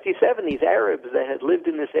 1967, these Arabs that had lived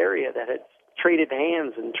in this area, that had traded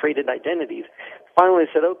hands and traded identities, finally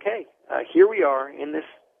said, okay, here we are in this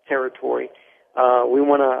territory. We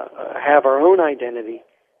want to have our own identity,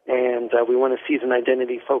 and we want to seize an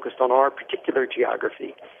identity focused on our particular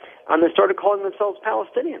geography. And they started calling themselves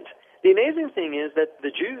Palestinians. The amazing thing is that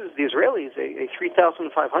the Jews, the Israelis, a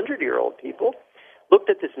 3,500-year-old people, looked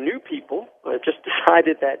at this new people, just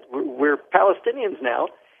decided that we're Palestinians now,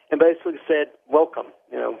 and basically said, welcome,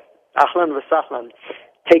 ahlan wa sahlan,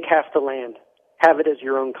 take half the land, have it as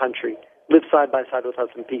your own country, live side by side with us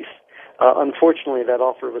in peace. Unfortunately, that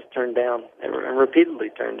offer was turned down, and repeatedly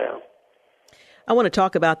turned down. I want to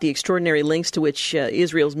talk about the extraordinary lengths to which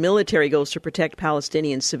Israel's military goes to protect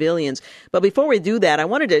Palestinian civilians. But before we do that, I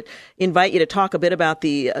wanted to invite you to talk a bit about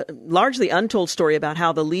the largely untold story about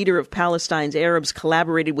how the leader of Palestine's Arabs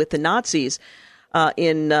collaborated with the Nazis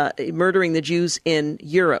in murdering the Jews in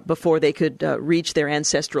Europe before they could reach their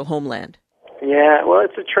ancestral homeland. Yeah, well,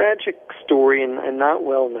 it's a tragic story and not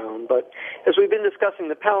well known. But as we've been discussing,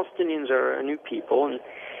 the Palestinians are a new people, and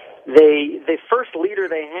the first leader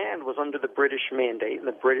they had was under the British Mandate, and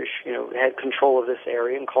the British, had control of this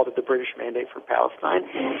area and called it the British Mandate for Palestine.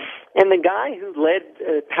 And the guy who led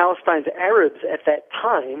Palestine's Arabs at that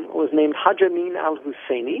time was named Haj Amin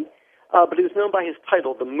al-Husseini, but he was known by his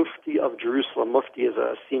title, the Mufti of Jerusalem. Mufti is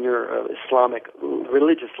a senior Islamic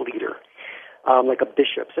religious leader, like a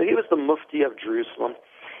bishop. So he was the Mufti of Jerusalem.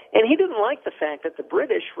 And he didn't like the fact that the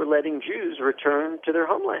British were letting Jews return to their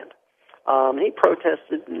homeland. He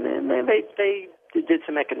protested, and they did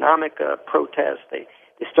some economic protests. They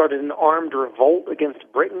started an armed revolt against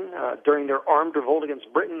Britain. During their armed revolt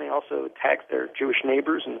against Britain, they also attacked their Jewish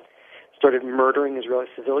neighbors and started murdering Israeli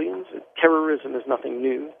civilians. Terrorism is nothing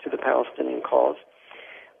new to the Palestinian cause.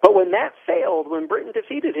 But when that failed, when Britain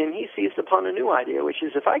defeated him, he seized upon a new idea, which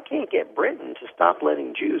is if I can't get Britain to stop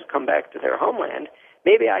letting Jews come back to their homeland,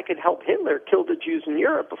 maybe I could help Hitler kill the Jews in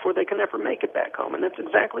Europe before they can ever make it back home. And that's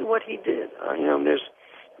exactly what he did. There's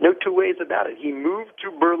no two ways about it. He moved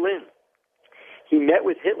to Berlin. He met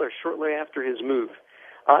with Hitler shortly after his move.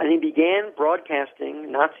 And he began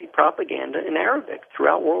broadcasting Nazi propaganda in Arabic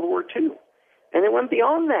throughout World War II. And it went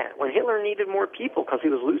beyond that. When Hitler needed more people because he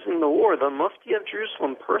was losing the war, the Mufti of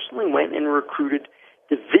Jerusalem personally went and recruited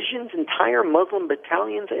divisions, entire Muslim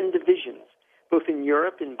battalions and divisions, both in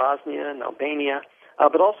Europe, in Bosnia and Albania,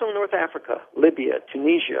 but also in North Africa, Libya,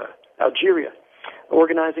 Tunisia, Algeria,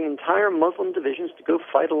 organizing entire Muslim divisions to go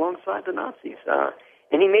fight alongside the Nazis.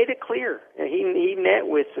 And he made it clear. He met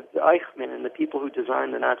with Eichmann and the people who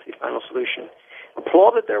designed the Nazi final solution,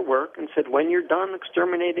 applauded their work, and said, when you're done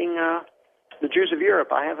exterminating the Jews of Europe,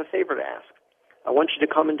 I have a favor to ask. I want you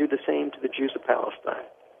to come and do the same to the Jews of Palestine.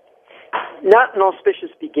 Not an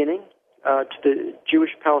auspicious beginning to the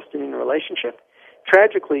Jewish-Palestinian relationship.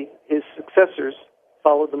 Tragically, his successors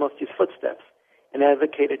followed the Mufti's footsteps and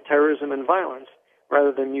advocated terrorism and violence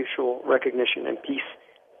rather than mutual recognition and peace.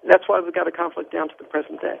 That's why we've got a conflict down to the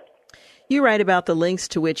present day. You write about the lengths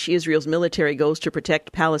to which Israel's military goes to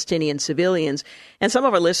protect Palestinian civilians, and some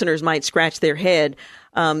of our listeners might scratch their head.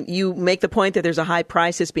 You make the point that there's a high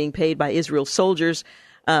price that's being paid by Israel's soldiers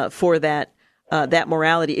for that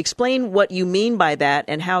morality. Explain what you mean by that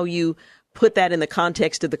and how you put that in the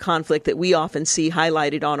context of the conflict that we often see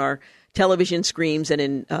highlighted on our television screens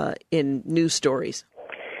and in news stories.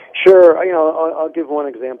 Sure. I'll give one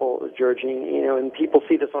example, Georgine. And people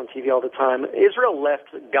see this on TV all the time. Israel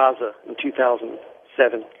left Gaza in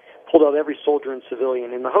 2007, pulled out every soldier and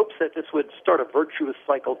civilian in the hopes that this would start a virtuous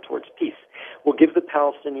cycle towards peace. We'll give the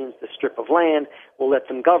Palestinians the strip of land. We'll let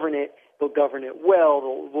them govern it. They'll govern it well.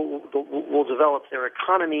 We'll develop their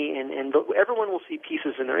economy, and everyone will see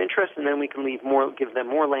pieces in their interest, and then we can give them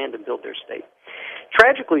more land and build their state.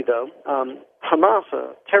 Tragically, though, Hamas,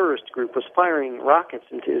 a terrorist group, was firing rockets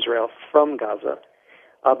into Israel from Gaza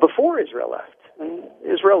before Israel left. And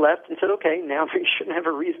Israel left and said, okay, now we shouldn't have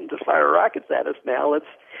a reason to fire rockets at us now.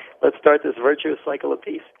 Let's start this virtuous cycle of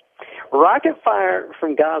peace. Rocket fire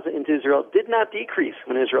from Gaza into Israel did not decrease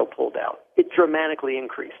when Israel pulled out. It dramatically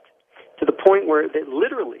increased to the point where that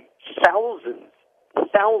literally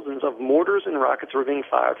thousands of mortars and rockets were being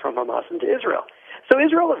fired from Hamas into Israel. So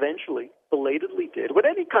Israel eventually, belatedly did what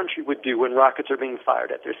any country would do when rockets are being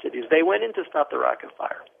fired at their cities. They went in to stop the rocket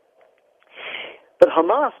fire. But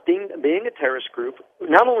Hamas, being a terrorist group,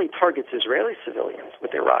 not only targets Israeli civilians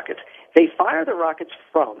with their rockets, they fire the rockets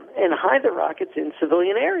from and hide the rockets in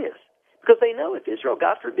civilian areas. Because they know if Israel,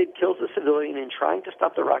 God forbid, kills a civilian in trying to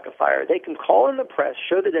stop the rocket fire, they can call in the press,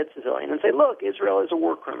 show the dead civilian, and say, look, Israel is a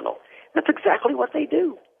war criminal. That's exactly what they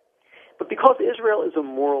do. But because Israel is a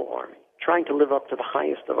moral army, trying to live up to the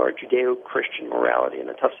highest of our Judeo-Christian morality in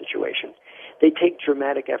a tough situation, they take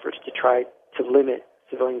dramatic efforts to try to limit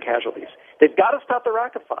civilian casualties. They've got to stop the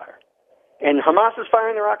rocket fire. And Hamas is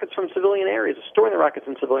firing the rockets from civilian areas, storing the rockets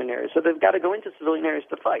in civilian areas, so they've got to go into civilian areas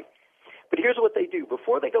to fight. But here's what they do.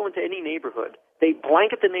 Before they go into any neighborhood, they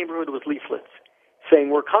blanket the neighborhood with leaflets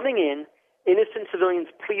saying, we're coming in, innocent civilians,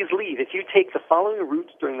 please leave. If you take the following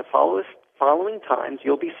routes during the following times,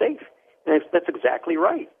 you'll be safe. And that's exactly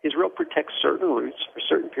right. Israel protects certain routes for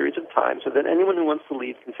certain periods of time so that anyone who wants to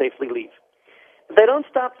leave can safely leave. But they don't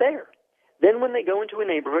stop there. Then when they go into a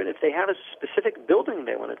neighborhood, if they have a specific building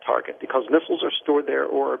they want to target because missiles are stored there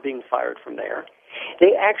or are being fired from there,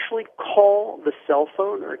 they actually call the cell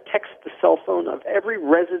phone or text the cell phone of every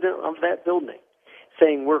resident of that building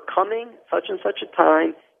saying, we're coming such and such a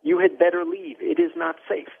time, you had better leave. It is not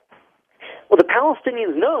safe. Well, the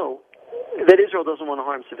Palestinians know that Israel doesn't want to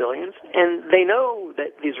harm civilians, and they know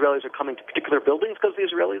that the Israelis are coming to particular buildings because the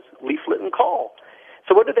Israelis leaflet and call.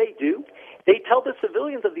 So what do? They tell the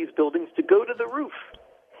civilians of these buildings to go to the roof.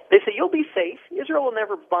 They say, you'll be safe. Israel will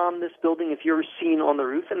never bomb this building if you're seen on the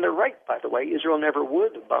roof. And they're right, by the way. Israel never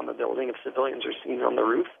would bomb a building if civilians are seen on the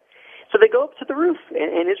roof. So they go up to the roof,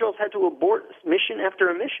 and Israel's had to abort mission after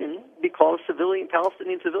a mission because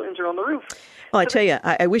Palestinian civilians are on the roof. Well, I tell you,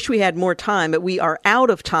 I wish we had more time, but we are out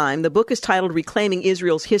of time. The book is titled Reclaiming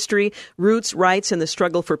Israel's History, Roots, Rights, and the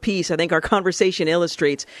Struggle for Peace. I think our conversation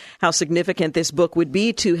illustrates how significant this book would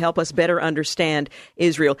be to help us better understand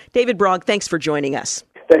Israel. David Brog, thanks for joining us.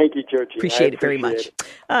 Thank you, Georgie. Appreciate it very much.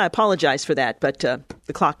 I apologize for that, but the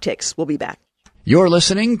clock ticks. We'll be back. You're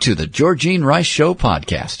listening to the Georgene Rice Show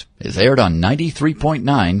podcast. It's aired on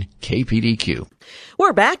 93.9 KPDQ.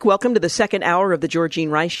 We're back. Welcome to the second hour of the Georgene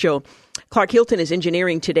Rice Show. Clark Hilton is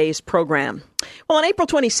engineering today's program. Well, on April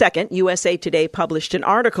 22nd, USA Today published an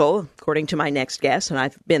article, according to my next guest, and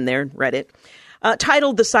I've been there and read it,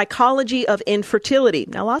 titled The Psychology of Infertility.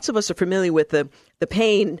 Now, lots of us are familiar with the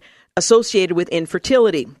pain associated with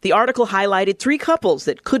infertility. The article highlighted 3 couples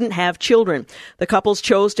that couldn't have children. The couples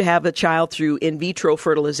chose to have a child through in vitro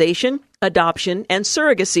fertilization, adoption, and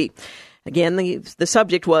surrogacy. Again, the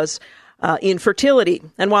subject was infertility.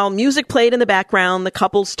 And while music played in the background, the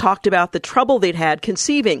couples talked about the trouble they'd had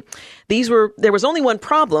conceiving. There was only one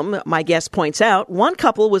problem, my guest points out. One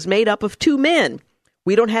couple was made up of 2 men.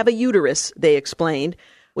 We don't have a uterus, they explained.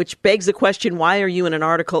 Which begs the question, why are you in an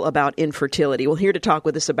article about infertility? Well, here to talk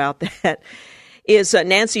with us about that is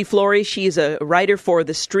Nancy Flory. She's a writer for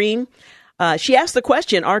The Stream. She asked the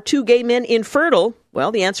question, are 2 gay men infertile?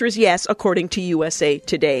 Well, the answer is yes, according to USA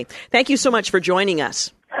Today. Thank you so much for joining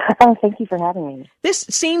us. Oh, thank you for having me. This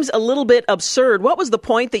seems a little bit absurd. What was the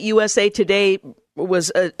point that USA Today was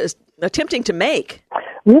attempting to make?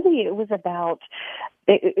 Really, it was about...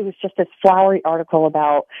 It was just this flowery article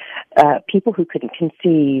about people who couldn't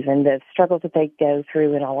conceive and the struggles that they go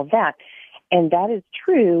through and all of that. And that is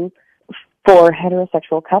true for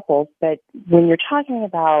heterosexual couples. But when you're talking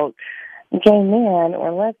about gay men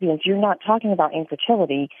or lesbians, you're not talking about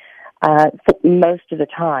infertility most of the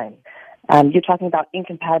time. You're talking about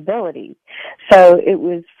incompatibility. So it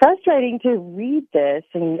was frustrating to read this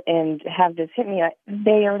and have this hit me.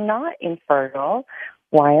 They are not infertile.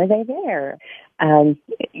 Why are they there?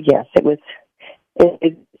 Yes, it was.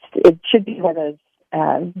 It should be one of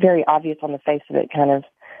those very obvious on the face of it kind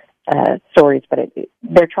of stories, but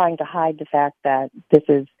they're trying to hide the fact that this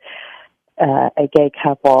is a gay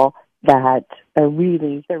couple that they're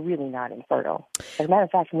really not infertile. As a matter of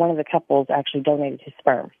fact, one of the couples actually donated his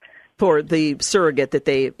sperm for the surrogate that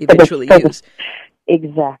they eventually use.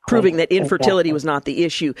 Exactly. Proving that infertility was not the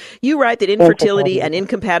issue. You write that infertility and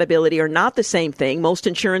incompatibility are not the same thing. Most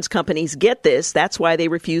insurance companies get this. That's why they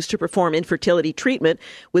refuse to perform infertility treatment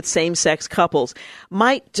with same-sex couples.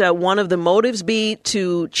 Might one of the motives be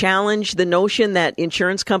to challenge the notion that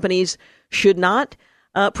insurance companies should not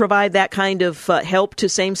provide that kind of help to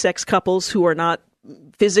same-sex couples who are not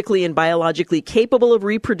physically and biologically capable of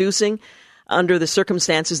reproducing under the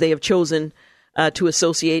circumstances they have chosen to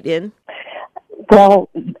associate in? Well,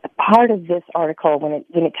 part of this article, when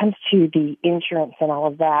it comes to the insurance and all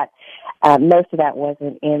of that, most of that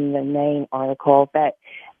wasn't in the main article, but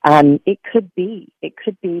it could be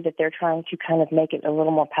that they're trying to kind of make it a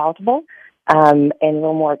little more palatable and a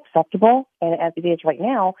little more acceptable. And as it is right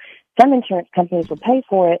now, some insurance companies will pay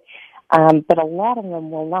for it, but a lot of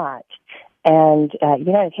them will not. And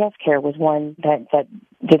United Healthcare was one that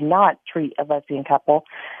did not treat a lesbian couple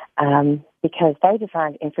because they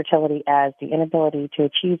defined infertility as the inability to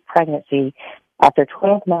achieve pregnancy after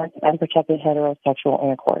 12 months of unprotected heterosexual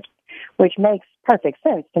intercourse, which makes perfect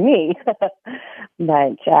sense to me.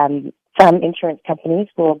 But some insurance companies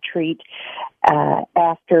will treat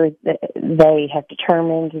after they have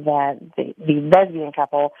determined that the lesbian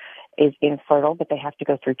couple is infertile, but they have to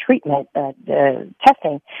go through treatment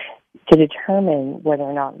testing to determine whether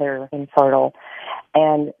or not they're infertile.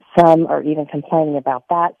 And some are even complaining about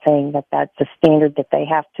that, saying that that's a standard that they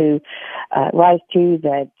have to rise to,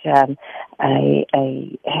 that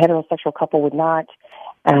a heterosexual couple would not.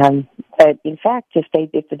 But in fact, if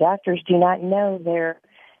the doctors do not know they're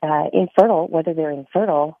infertile, whether they're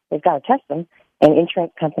infertile, they've got to test them, and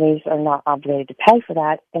insurance companies are not obligated to pay for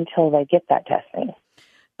that until they get that testing.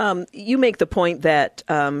 You make the point that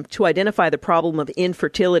to identify the problem of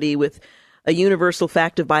infertility with a universal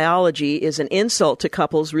fact of biology is an insult to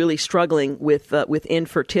couples really struggling with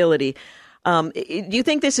infertility. Do you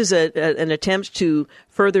think this is an attempt to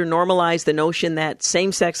further normalize the notion that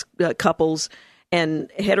same-sex couples and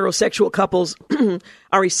heterosexual couples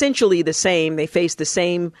are essentially the same? They face the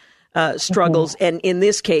same struggles, and in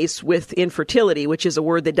this case with infertility, which is a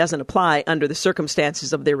word that doesn't apply under the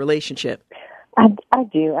circumstances of their relationship. I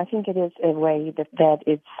do. I think it is a way that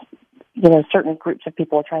it's, certain groups of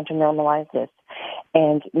people are trying to normalize this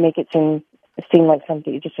and make it seem like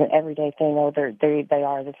something, just an everyday thing. Oh, they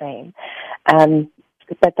are the same.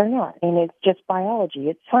 But they're not. And it's just biology.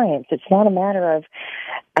 It's science. It's not a matter of,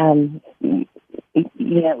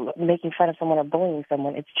 making fun of someone or bullying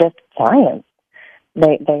someone. It's just science.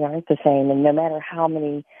 They aren't the same. And no matter how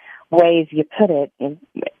many ways you put it,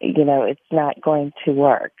 it's not going to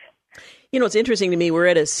work. It's interesting to me. We're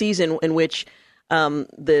at a season in which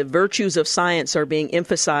the virtues of science are being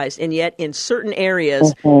emphasized, and yet in certain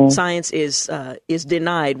areas, science is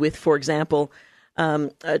denied. With, for example,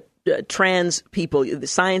 trans people, the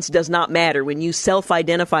science does not matter. When you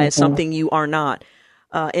self-identify as something you are not,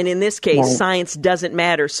 and in this case, science doesn't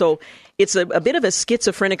matter. So it's a bit of a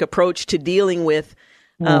schizophrenic approach to dealing with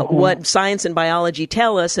what science and biology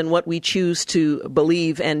tell us and what we choose to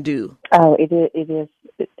believe and do. Oh, it is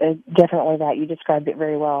definitely that. You described it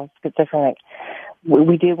very well, schizophrenic.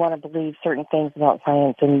 We do want to believe certain things about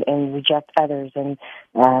science and reject others, and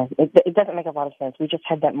it doesn't make a lot of sense. We just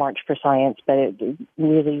had that March for Science, but it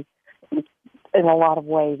really, in a lot of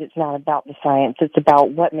ways, it's not about the science. It's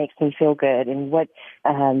about what makes me feel good and what,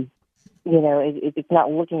 it's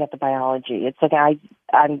not looking at the biology. It's like,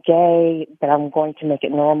 I'm gay, but I'm going to make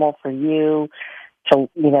it normal for you to,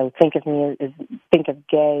 think of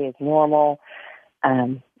gay as normal.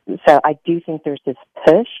 So I do think there's this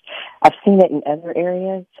push. I've seen it in other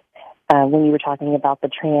areas. When you were talking about the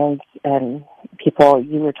trans people,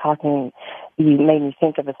 you made me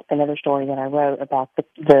think of another story that I wrote about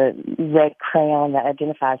the red crayon that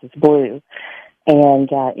identifies as blue. And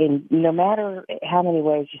no matter how many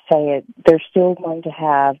ways you say it, they're still going to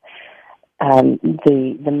have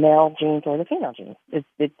the male genes or the female genes.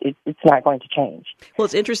 It's not going to change. Well,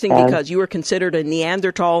 it's interesting because you were considered a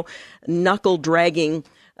Neanderthal knuckle-dragging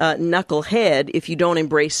knucklehead if you don't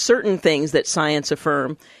embrace certain things that science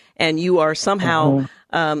affirm. And you are somehow,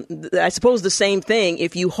 I suppose, the same thing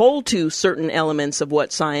if you hold to certain elements of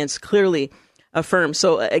what science clearly affirms.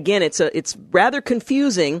 So again, it's rather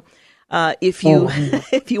confusing if you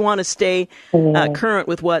if you want to stay current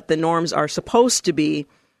with what the norms are supposed to be,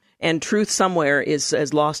 and truth somewhere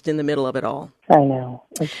is lost in the middle of it all. I know.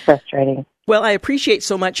 It's frustrating. Well, I appreciate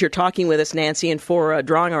so much your talking with us, Nancy, and for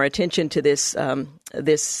drawing our attention to this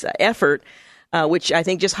effort, which I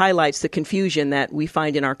think just highlights the confusion that we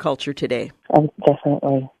find in our culture today.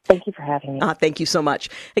 Definitely. Thank you for having me. Thank you so much.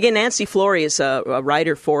 Again, Nancy Flory is a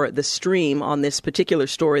writer for The Stream on this particular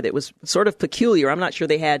story that was sort of peculiar. I'm not sure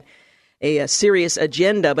they had a serious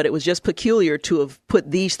agenda, but it was just peculiar to have put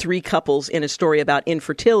these three couples in a story about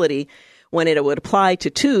infertility when it would apply to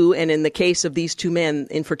two. And in the case of these two men,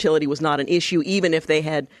 infertility was not an issue, even if they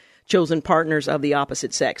had chosen partners of the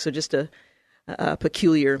opposite sex. So just a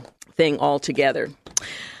peculiar thing altogether.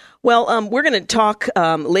 Well, we're going to talk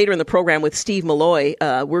later in the program with Steve Malloy.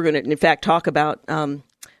 We're going to, in fact, talk about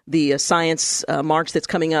the science march that's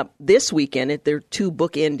coming up this weekend. There are two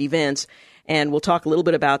bookend events, and we'll talk a little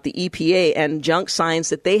bit about the EPA and junk science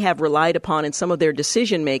that they have relied upon in some of their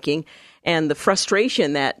decision making, and the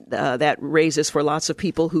frustration that that raises for lots of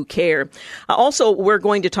people who care. Also, we're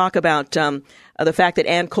going to talk about the fact that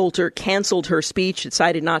Ann Coulter canceled her speech,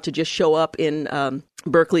 decided not to just show up in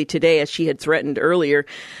Berkeley today as she had threatened earlier.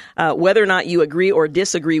 Whether or not you agree or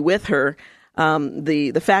disagree with her,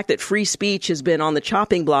 the fact that free speech has been on the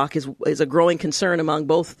chopping block is a growing concern among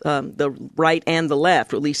both the right and the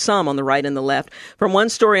left, or at least some on the right and the left. From one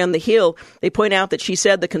story on The Hill, they point out that she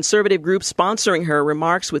said the conservative group sponsoring her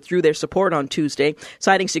remarks withdrew their support on Tuesday,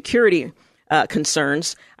 citing security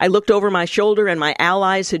concerns. I looked over my shoulder and my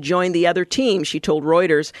allies had joined the other team, she told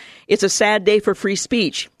Reuters. It's a sad day for free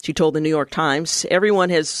speech, she told the New York Times. Everyone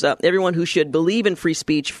who should believe in free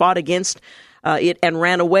speech fought against it and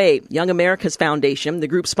ran away. Young America's Foundation, the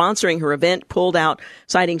group sponsoring her event, pulled out,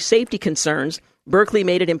 citing safety concerns. Berkeley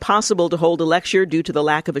made it impossible to hold a lecture due to the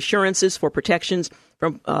lack of assurances for protections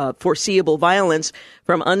from foreseeable violence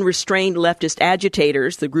from unrestrained leftist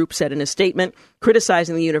agitators, the group said in a statement,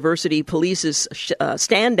 criticizing the university police's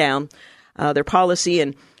stand down, their policy,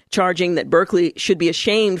 and charging that Berkeley should be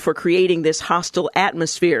ashamed for creating this hostile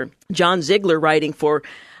atmosphere. John Ziegler, writing for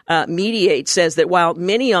Mediate, says that while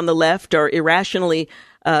many on the left are irrationally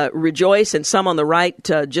rejoice and some on the right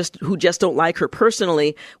who just don't like her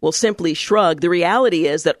personally will simply shrug, the reality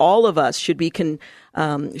is that all of us should be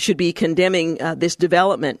condemning this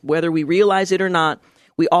development, whether we realize it or not.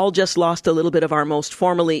 We all just lost a little bit of our most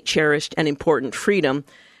formally cherished and important freedom,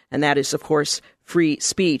 and that is, of course, free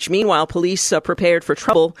speech. Meanwhile, police prepared for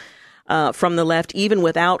trouble from the left, even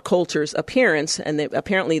without Coulter's appearance, and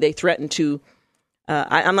apparently they threatened to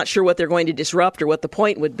I'm not sure what they're going to disrupt or what the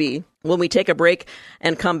point would be. When we take a break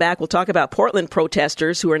and come back, we'll talk about Portland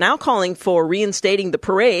protesters who are now calling for reinstating the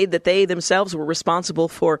parade that they themselves were responsible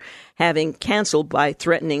for having canceled by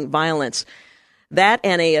threatening violence. That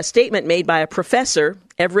and a statement made by a professor,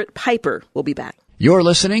 Everett Piper. We'll be back. You're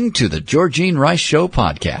listening to the Georgene Rice Show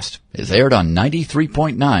podcast. It's aired on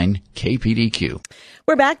 93.9 KPDQ.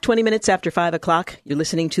 We're back 20 minutes after 5 o'clock. You're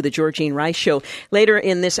listening to the Georgene Rice Show. Later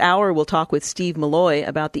in this hour, we'll talk with Steve Malloy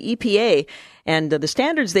about the EPA and the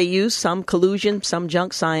standards they use, some collusion, some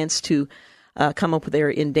junk science, to come up with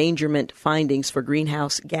their endangerment findings for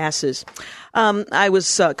greenhouse gases. I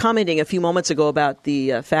was commenting a few moments ago about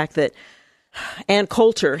the fact that Ann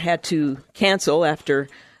Coulter had to cancel after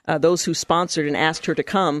those who sponsored and asked her to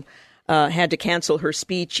come had to cancel her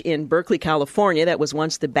speech in Berkeley, California. That was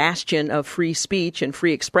once the bastion of free speech and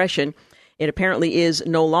free expression. It apparently is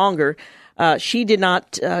no longer. She did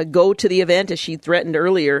not go to the event, as she threatened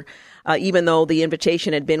earlier, even though the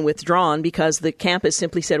invitation had been withdrawn, because the campus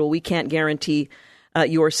simply said, well, we can't guarantee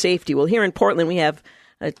your safety. Well, here in Portland, we have,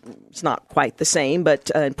 it's not quite the same, but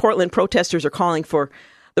in Portland, protesters are calling for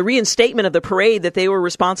the reinstatement of the parade that they were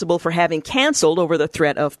responsible for having canceled over the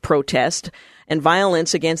threat of protest and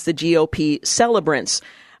violence against the GOP celebrants.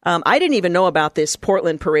 I didn't even know about this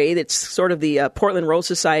Portland parade. It's sort of the Portland Rose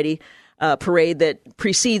Society parade that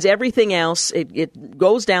precedes everything else. It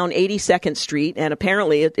goes down 82nd Street, and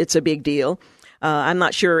apparently it's a big deal. I'm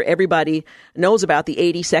not sure everybody knows about the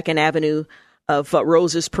 82nd Avenue of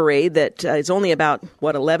Roses parade that is only about,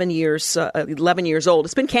 11 years old.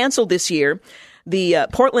 It's been canceled this year. The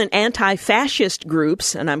Portland anti-fascist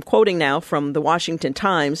groups, and I'm quoting now from the Washington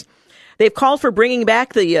Times, they've called for bringing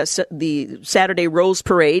back the Saturday Rose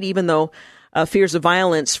Parade, even though fears of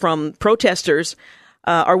violence from protesters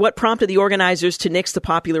are what prompted the organizers to nix the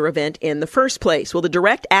popular event in the first place. Well, the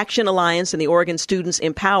Direct Action Alliance and the Oregon Students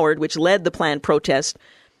Empowered, which led the planned protest,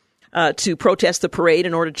 to protest the parade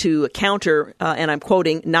in order to counter, and I'm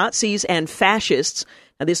quoting, Nazis and fascists.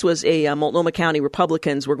 Now, this was Multnomah County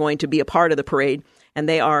Republicans were going to be a part of the parade, and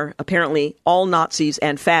they are apparently all Nazis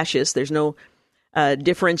and fascists. There's no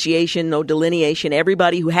differentiation, no delineation.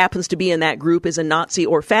 Everybody who happens to be in that group is a Nazi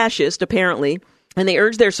or fascist, apparently. And they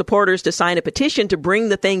urge their supporters to sign a petition to bring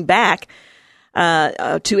the thing back to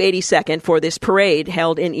 82nd for this parade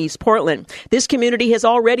held in East Portland. This community has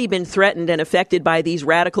already been threatened and affected by these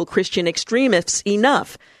radical Christian extremists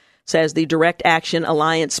enough, says the Direct Action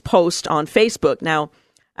Alliance post on Facebook. Now,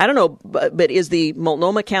 I don't know, but is the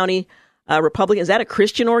Multnomah County Republican, is that a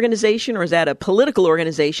Christian organization, or is that a political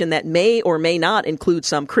organization that may or may not include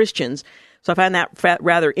some Christians? So I find that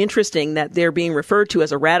rather interesting that they're being referred to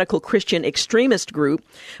as a radical Christian extremist group.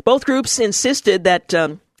 Both groups insisted that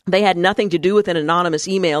They had nothing to do with an anonymous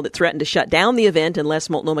email that threatened to shut down the event unless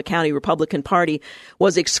Multnomah County Republican Party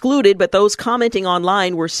was excluded, but those commenting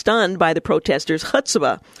online were stunned by the protesters'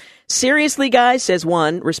 chutzpah. Seriously, guys, says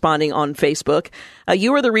one, responding on Facebook,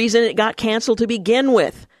 you are the reason it got canceled to begin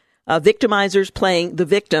with. Victimizers playing the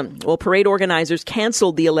victim. Well, parade organizers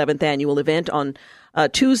canceled the 11th annual event on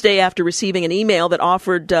Tuesday after receiving an email that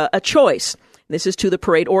offered a choice. This is to the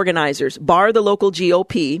parade organizers. Bar the local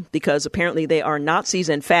GOP, because apparently they are Nazis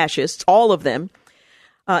and fascists, all of them.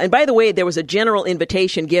 And by the way, there was a general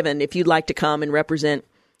invitation given if you'd like to come and represent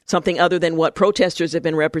something other than what protesters have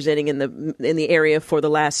been representing in the area for the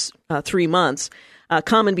last 3 months.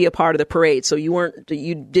 Come and be a part of the parade. So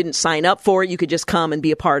you didn't sign up for it. You could just come and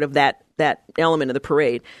be a part of that element of the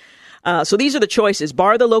parade. So these are the choices.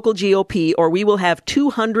 Bar the local GOP, or we will have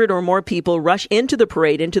 200 or more people rush into the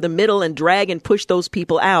parade, into the middle, and drag and push those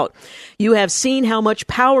people out. You have seen how much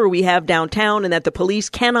power we have downtown and that the police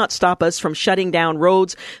cannot stop us from shutting down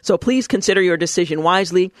roads. So please consider your decision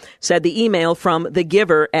wisely, said the email from the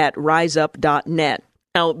giver at riseup.net.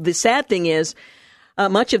 Now, the sad thing is,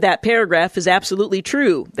 much of that paragraph is absolutely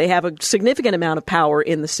true. They have a significant amount of power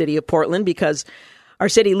in the city of Portland because our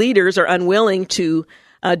city leaders are unwilling to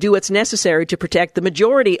do what's necessary to protect the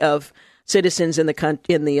majority of citizens in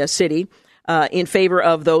the city in favor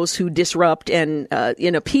of those who disrupt and,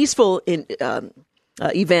 in a peaceful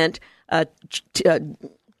event,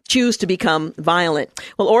 choose to become violent.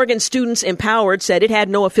 Well, Oregon Students Empowered said it had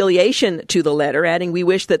no affiliation to the letter, adding, "We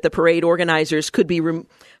wish that the parade organizers could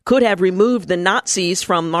have removed the Nazis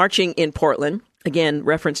from marching in Portland." Again,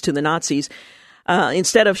 reference to the Nazis.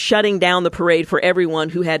 Instead of shutting down the parade for everyone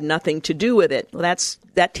who had nothing to do with it. Well,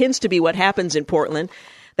 that tends to be what happens in Portland,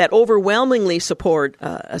 that overwhelmingly supported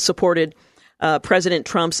President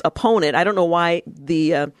Trump's opponent. I don't know why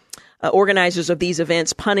the organizers of these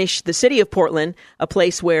events punish the city of Portland, a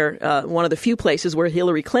place where one of the few places where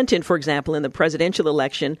Hillary Clinton, for example, in the presidential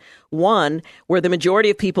election won, where the majority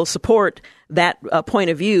of people support that point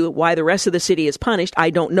of view. Why the rest of the city is punished, I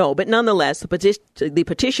don't know. But nonetheless, the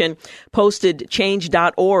petition posted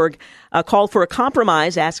change.org called for a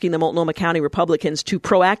compromise, asking the Multnomah County Republicans to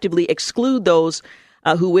proactively exclude those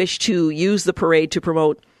who wish to use the parade to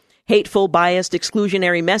promote hateful, biased,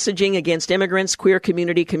 exclusionary messaging against immigrants, queer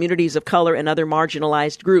community, communities of color, and other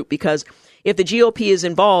marginalized group. Because if the GOP is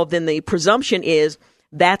involved, then the presumption is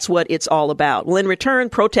that's what it's all about. Well, in return,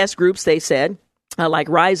 protest groups, they said, like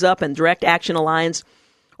Rise Up and Direct Action Alliance,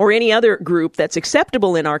 or any other group that's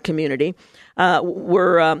acceptable in our community,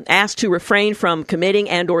 were asked to refrain from committing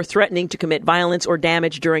and or threatening to commit violence or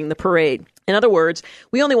damage during the parade. In other words,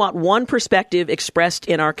 we only want one perspective expressed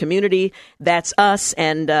in our community. That's us,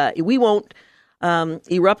 and we won't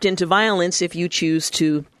erupt into violence if you choose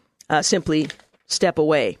to simply step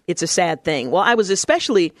away. It's a sad thing. Well, I was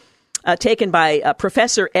especially taken by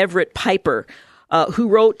Professor Everett Piper, who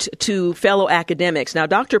wrote to fellow academics. Now,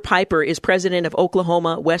 Dr. Piper is president of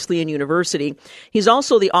Oklahoma Wesleyan University. He's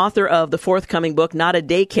also the author of the forthcoming book, Not a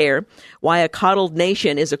Daycare, Why a Coddled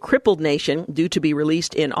Nation is a Crippled Nation, due to be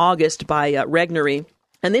released in August by Regnery.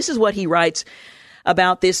 And this is what he writes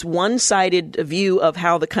about this one-sided view of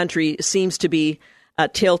how the country seems to be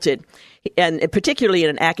tilted, and particularly in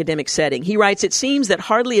an academic setting. He writes, "It seems that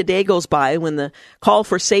hardly a day goes by when the call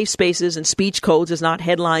for safe spaces and speech codes is not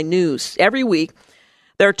headline news. Every week,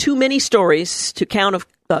 there are too many stories to count of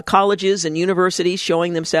colleges and universities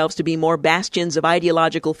showing themselves to be more bastions of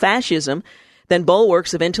ideological fascism than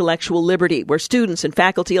bulwarks of intellectual liberty, where students and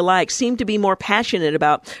faculty alike seem to be more passionate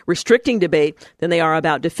about restricting debate than they are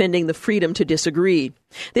about defending the freedom to disagree.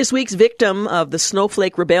 This week's victim of the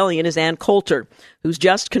Snowflake Rebellion is Ann Coulter, who's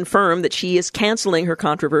just confirmed that she is canceling her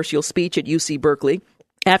controversial speech at UC Berkeley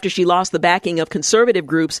after she lost the backing of conservative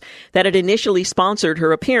groups that had initially sponsored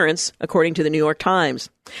her appearance, according to the New York Times.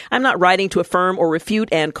 I'm not writing to affirm or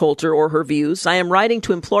refute Ann Coulter or her views. I am writing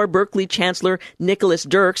to implore Berkeley Chancellor Nicholas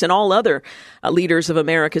Dirks and all other leaders of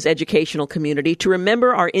America's educational community to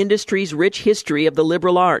remember our industry's rich history of the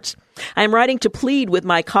liberal arts. I am writing to plead with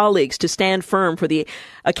my colleagues to stand firm for the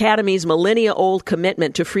Academy's millennia-old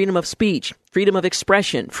commitment to freedom of speech, freedom of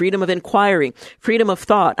expression, freedom of inquiry, freedom of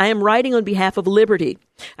thought. I am writing on behalf of liberty.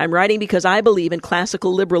 I'm writing because I believe in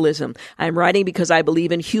classical liberalism. I am writing because I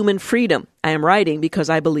believe in human freedom. I am writing because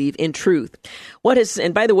I believe in truth."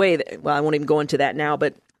 And by the way, well, I won't even go into that now,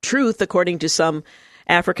 but truth, according to some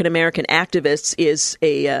African-American activists, is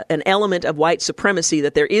an element of white supremacy,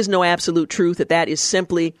 that there is no absolute truth, that is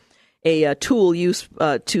simply a tool used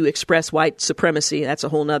to express white supremacy. That's a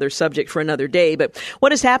whole other subject for another day. But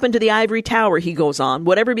what has happened to the ivory tower, he goes on?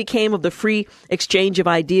 Whatever became of the free exchange of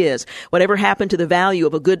ideas? Whatever happened to the value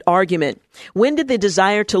of a good argument? When did the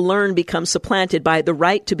desire to learn become supplanted by the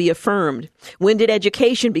right to be affirmed? When did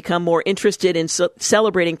education become more interested in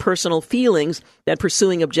celebrating personal feelings than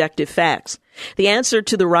pursuing objective facts? The answer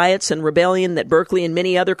to the riots and rebellion that Berkeley and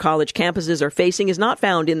many other college campuses are facing is not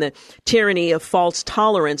found in the tyranny of false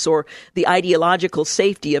tolerance or the ideological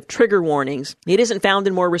safety of trigger warnings. It isn't found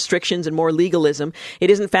in more restrictions and more legalism. It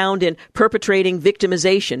isn't found in perpetrating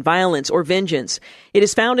victimization, violence, or vengeance. It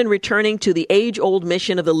is found in returning to the age-old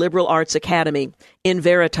mission of the liberal arts academy, in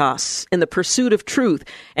veritas, in the pursuit of truth,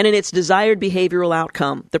 and in its desired behavioral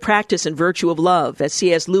outcome, the practice and virtue of love, as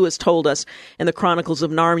C.S. Lewis told us in the Chronicles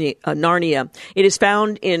of Narnia. It is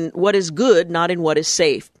found in what is good, not in what is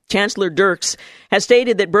safe. Chancellor Dirks has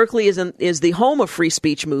stated that Berkeley is the home of free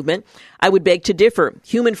speech movement. I would beg to differ.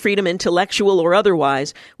 Human freedom, intellectual or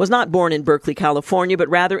otherwise, was not born in Berkeley, California, but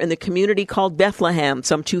rather in the community called Bethlehem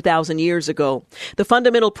some 2,000 years ago. The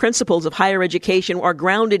fundamental principles of higher education are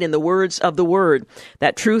grounded in the words of the Word,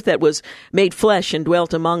 that truth that was made flesh and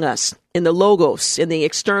dwelt among us, in the Logos, in the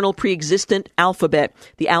external pre-existent alphabet,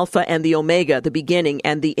 the Alpha and the Omega, the beginning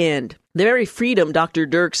and the end. The very freedom Dr.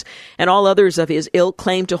 Dirks and all others of his ilk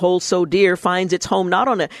claim to hold so dear finds its home not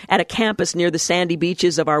at a campus near the sandy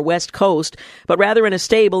beaches of our west coast, but rather in a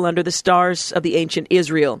stable under the stars of the ancient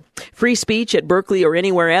Israel. Free speech at Berkeley or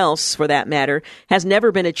anywhere else, for that matter, has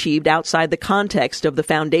never been achieved outside the context of the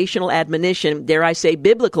foundational admonition, dare I say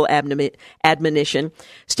biblical admonition,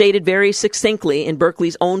 stated very succinctly in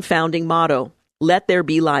Berkeley's own founding motto, "Let there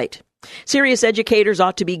be light." Serious educators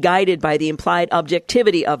ought to be guided by the implied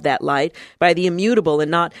objectivity of that light, by the immutable and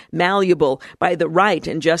not malleable, by the right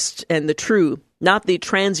and just and the true, not the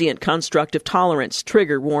transient construct of tolerance,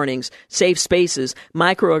 trigger warnings, safe spaces,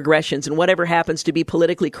 microaggressions, and whatever happens to be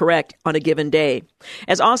politically correct on a given day.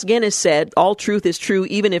 As Os Guinness said, all truth is true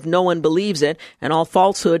even if no one believes it, and all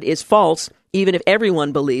falsehood is false even if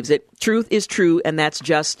everyone believes it. Truth is true, and that's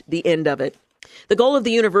just the end of it. The goal of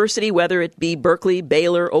the university, whether it be Berkeley,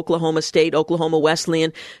 Baylor, Oklahoma State, Oklahoma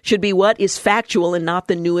Wesleyan, should be what is factual and not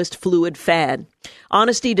the newest fluid fad.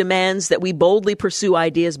 Honesty demands that we boldly pursue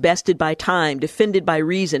ideas bested by time, defended by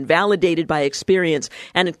reason, validated by experience,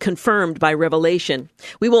 and confirmed by revelation.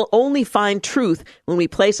 We will only find truth when we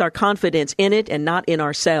place our confidence in it and not in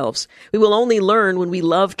ourselves. We will only learn when we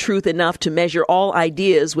love truth enough to measure all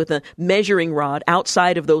ideas with a measuring rod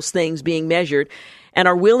outside of those things being measured, and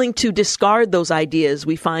are willing to discard those ideas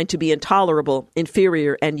we find to be intolerable,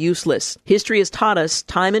 inferior, and useless. History has taught us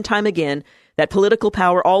time and time again that political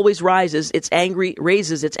power always raises its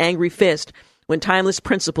angry fist when timeless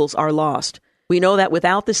principles are lost. We know that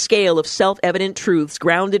without the scale of self-evident truths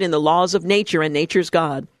grounded in the laws of nature and nature's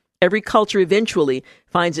God, every culture eventually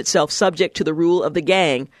finds itself subject to the rule of the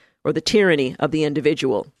gang or the tyranny of the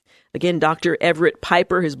individual. Again, Dr. Everett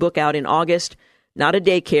Piper, his book out in August, Not a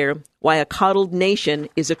Daycare, Why a Coddled Nation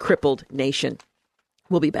is a Crippled Nation.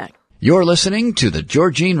 We'll be back. You're listening to the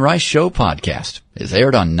Georgene Rice Show podcast. It's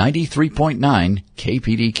aired on 93.9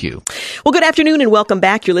 KPDQ. Well, good afternoon and welcome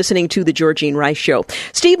back. You're listening to the Georgene Rice Show.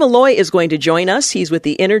 Steve Malloy is going to join us. He's with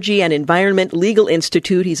the Energy and Environment Legal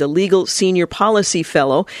Institute. He's a legal senior policy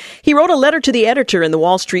fellow. He wrote a letter to the editor in the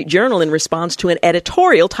Wall Street Journal in response to an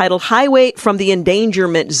editorial titled Highway from the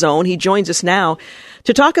Endangerment Zone. He joins us now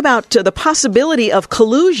to talk about the possibility of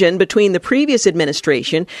collusion between the previous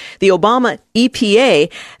administration, the Obama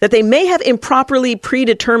EPA, that they may have improperly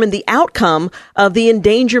predetermined the outcome of the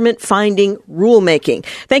endangerment finding rulemaking.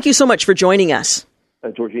 Thank you so much for joining us.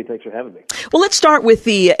 Georgene, thanks for having me. Well, let's start with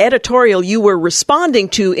the editorial you were responding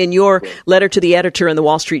to in your letter to the editor in the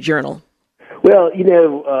Wall Street Journal. Well,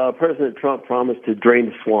 President Trump promised to drain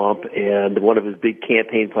the swamp, and one of his big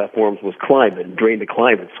campaign platforms was climate, drain the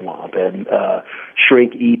climate swamp, and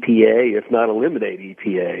shrink EPA, if not eliminate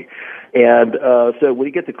EPA. And so when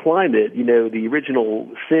you get to climate, the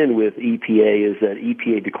original sin with EPA is that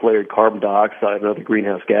EPA declared carbon dioxide and other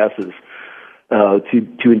greenhouse gases to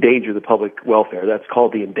endanger the public welfare. That's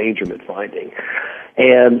called the endangerment finding.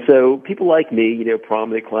 And so people like me,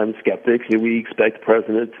 prominent climate skeptics, we expect the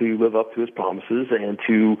president to live up to his promises and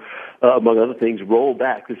to, among other things, roll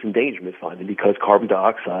back this endangerment finding because carbon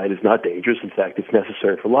dioxide is not dangerous. In fact, it's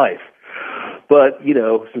necessary for life. But,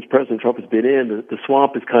 since President Trump has been in, the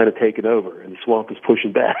swamp has kind of taken over, and the swamp is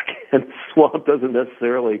pushing back. And the swamp doesn't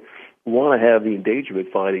necessarily want to have the endangerment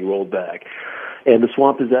finding rolled back. And the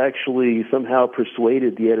swamp has actually somehow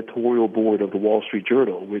persuaded the editorial board of the Wall Street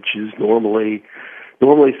Journal, which is normally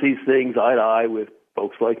sees things eye to eye with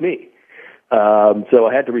folks like me. So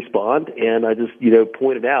I had to respond, and I just,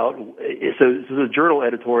 pointed out. So the journal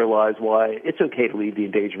editorialized why it's okay to leave the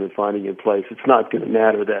endangerment finding in place. It's not going to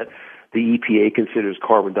matter that the EPA considers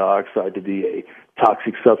carbon dioxide to be a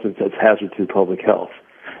toxic substance that's hazardous to public health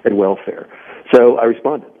and welfare. So I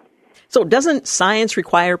responded. So doesn't science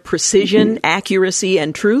require precision, accuracy,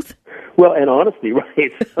 and truth? Well, and honesty,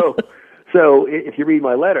 right? So if you read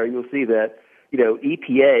my letter, you'll see that,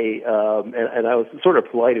 EPA, and I was sort of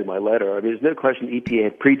polite in my letter. I mean, there's no question EPA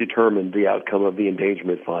had predetermined the outcome of the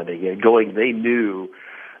endangerment finding. They knew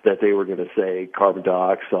that they were going to say carbon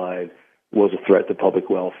dioxide was a threat to public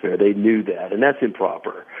welfare. They knew that, and that's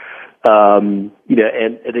improper. And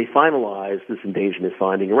they finalized this endangerment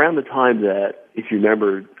finding around the time that, if you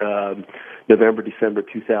remember, November, December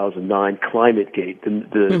 2009, ClimateGate,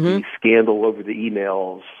 the scandal over the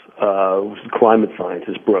emails, climate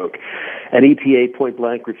scientists broke. And EPA point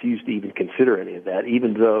blank refused to even consider any of that,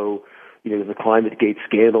 even though, the ClimateGate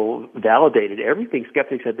scandal validated everything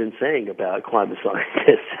skeptics had been saying about climate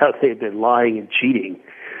scientists, how they've been lying and cheating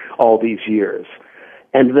all these years.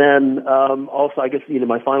 And then also, I guess,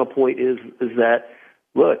 my final point is that,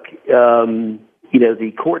 look,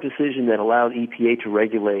 the court decision that allowed EPA to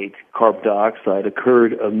regulate carbon dioxide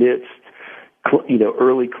occurred amidst,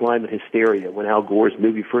 early climate hysteria. When Al Gore's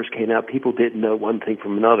movie first came out, people didn't know one thing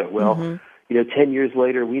from another. Well, 10 years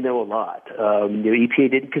later, we know a lot.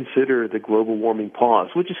 EPA didn't consider the global warming pause,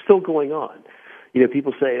 which is still going on.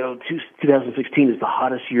 People say, 2016 is the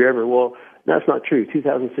hottest year ever. Well, that's not true.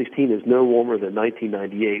 2016 is no warmer than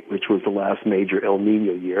 1998, which was the last major El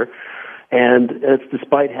Nino year. And it's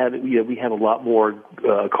despite having, we have a lot more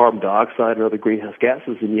carbon dioxide and other greenhouse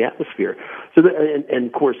gases in the atmosphere. So, and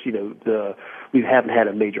of course, we haven't had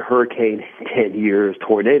a major hurricane in 10 years.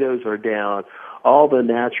 Tornadoes are down. All the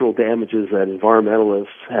natural damages that environmentalists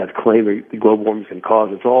have claimed the global warming can cause,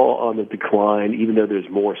 it's all on the decline, even though there's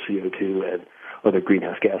more CO2 and other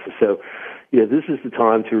greenhouse gases. So, this is the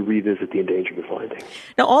time to revisit the endangerment finding.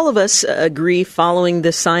 Now, all of us agree, following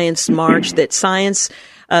the Science March, that science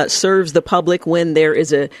serves the public when there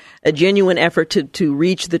is a genuine effort to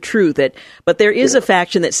reach the truth. But there is a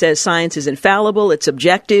faction that says science is infallible, it's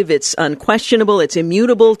objective, it's unquestionable, it's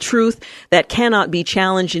immutable truth that cannot be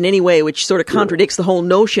challenged in any way, which sort of contradicts the whole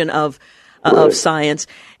notion of science.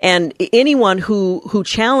 And anyone who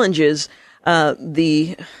challenges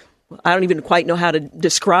I don't even quite know how to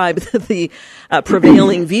describe the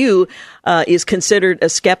prevailing view, is considered a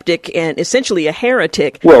skeptic and essentially a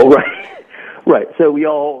heretic. Well, right. So we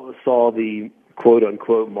all saw the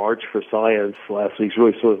quote-unquote March for Science last week. It's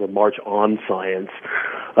really sort of a march on science.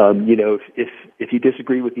 If you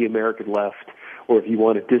disagree with the American left, or if you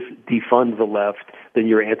want to defund the left, then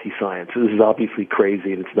you're anti-science. This is obviously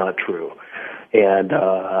crazy, and it's not true. And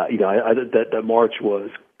that march was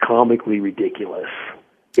comically ridiculous.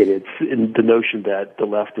 It's in the notion that the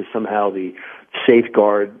left is somehow the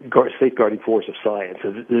safeguarding force of science.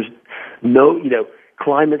 There's no,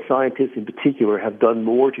 climate scientists in particular have done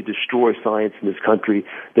more to destroy science in this country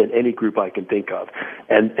than any group I can think of.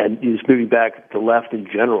 And just moving back to the left in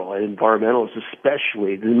general, and environmentalists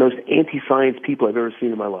especially, the most anti-science people I've ever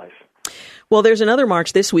seen in my life. Well, there's another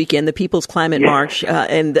march this weekend, the People's Climate March,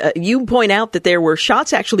 and you point out that there were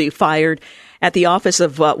shots actually fired at the office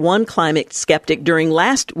of one climate skeptic during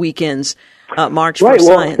last weekend's March for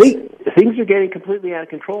Science. Things are getting completely out of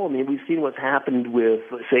control. I mean, we've seen what's happened with,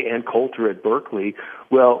 say, Ann Coulter at Berkeley.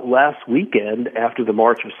 Well, last weekend, after the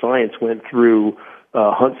March for Science went through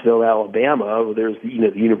Huntsville, Alabama, there's the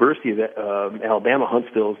University of Alabama,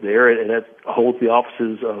 Huntsville's there, and that holds the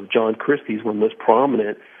offices of John Christie, one of the most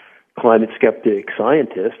prominent climate skeptic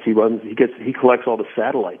scientists. He collects all the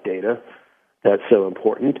satellite data. That's so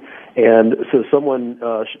important. And so someone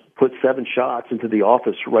put 7 shots into the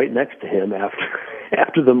office right next to him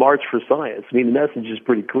after the March for Science. I mean, the message is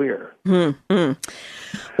pretty clear. Mm-hmm.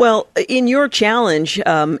 Well, in your challenge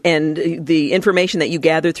and the information that you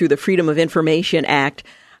gathered through the Freedom of Information Act,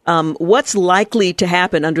 what's likely to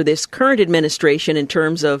happen under this current administration in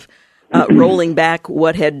terms of rolling back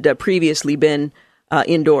what had previously been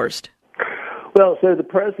endorsed? Well, so the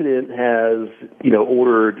president has,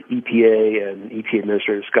 ordered EPA and EPA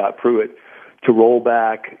Administrator Scott Pruitt to roll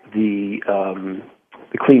back the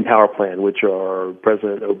Clean Power Plan, which are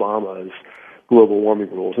President Obama's global warming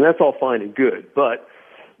rules, and that's all fine and good. But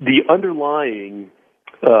the underlying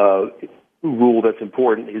rule that's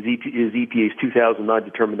important is EPA's 2009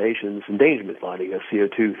 determinations endangerment finding that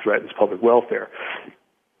CO2 threatens public welfare,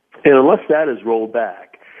 and unless that is rolled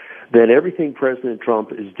back, then everything President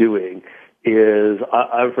Trump is doing is,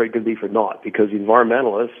 I'm afraid, going to be for naught, because the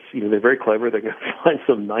environmentalists, they're very clever. They're going to find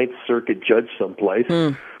some Ninth Circuit judge someplace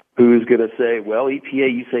who's going to say, well,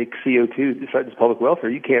 EPA, you say CO2 threatens public welfare,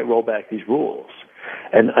 you can't roll back these rules.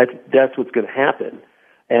 And that's what's going to happen.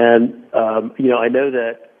 And, I know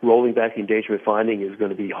that rolling back the endangerment finding is going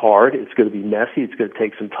to be hard. It's going to be messy. It's going to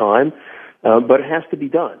take some time. But it has to be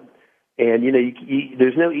done. And,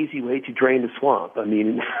 there's no easy way to drain the swamp. I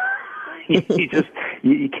mean, you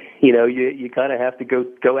kind of have to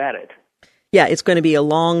go at it. Yeah, it's going to be a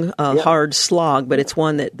long, hard slog, but it's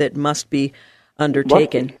one that must be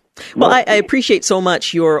undertaken. Well, I appreciate so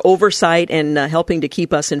much your oversight and helping to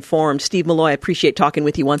keep us informed. Steve Milloy, I appreciate talking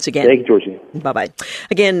with you once again. Thank you, Georgie. Bye-bye.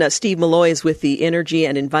 Again, Steve Milloy is with the Energy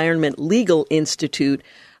and Environment Legal Institute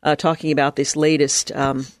talking about this latest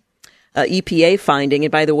EPA finding.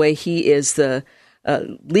 And by the way, he is the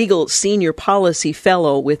Legal Senior Policy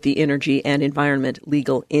Fellow with the Energy and Environment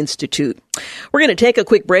Legal Institute. We're going to take a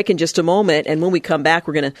quick break in just a moment, and when we come back,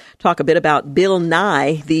 we're going to talk a bit about Bill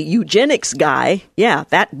Nye, the eugenics guy. Yeah,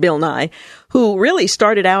 that Bill Nye, who really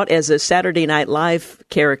started out as a Saturday Night Live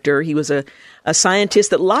character. He was a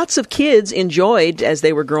scientist that lots of kids enjoyed as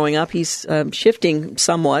they were growing up. He's shifting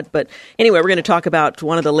somewhat. But anyway, we're going to talk about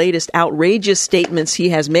one of the latest outrageous statements he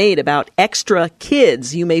has made about extra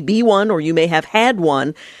kids. You may be one or you may have had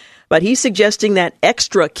one, but he's suggesting that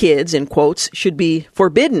extra kids, in quotes, should be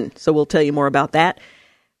forbidden. So we'll tell you more about that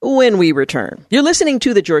when we return. You're listening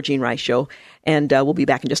to The Georgene Rice Show, and we'll be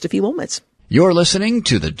back in just a few moments. You're listening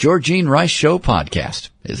to the Georgene Rice Show podcast.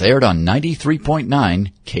 It's aired on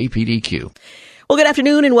 93.9 KPDQ. Well, good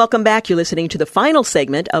afternoon and welcome back. You're listening to the final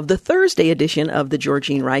segment of the Thursday edition of the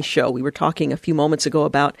Georgene Rice Show. We were talking a few moments ago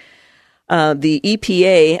about the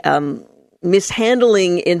EPA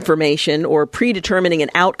mishandling information or predetermining an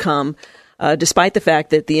outcome despite the fact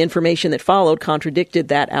that the information that followed contradicted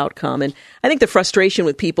that outcome. And I think the frustration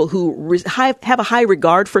with people who have a high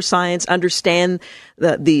regard for science, understand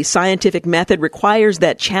the scientific method, requires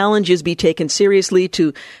that challenges be taken seriously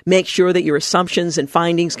to make sure that your assumptions and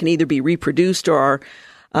findings can either be reproduced or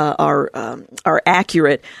are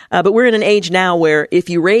accurate. But we're in an age now where if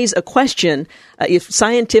you raise a question, if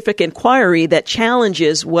scientific inquiry that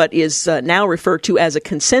challenges what is now referred to as a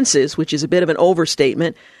consensus, which is a bit of an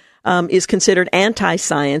overstatement, is considered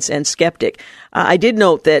anti-science and skeptic. I did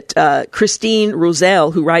note that Christine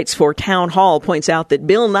Roselle, who writes for Town Hall, points out that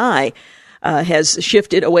Bill Nye has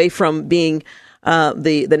shifted away from being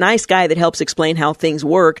the nice guy that helps explain how things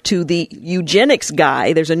work to the eugenics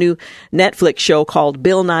guy. There's a new Netflix show called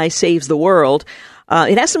Bill Nye Saves the World.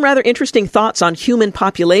 It has some rather interesting thoughts on human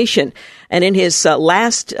population. And in his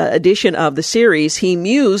last edition of the series, he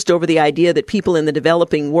mused over the idea that people in the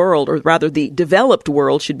developing world, or rather the developed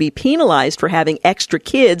world, should be penalized for having extra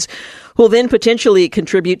kids who will then potentially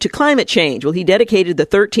contribute to climate change. Well, he dedicated the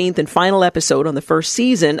 13th and final episode on the first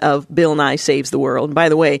season of Bill Nye Saves the World. And by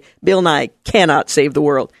the way, Bill Nye cannot save the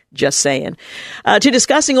world. Just saying. To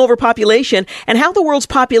discussing overpopulation and how the world's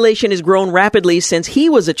population has grown rapidly since he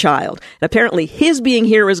was a child. And apparently his being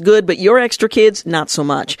here is good, but your extra kids, not so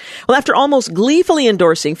much. Well, after almost gleefully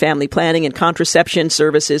endorsing family planning and contraception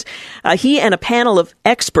services, he and a panel of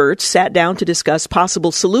experts sat down to discuss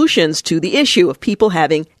possible solutions to the issue of people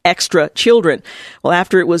having extra children. Well,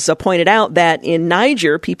 after it was pointed out that in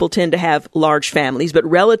Niger, people tend to have large families, but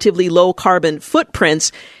relatively low carbon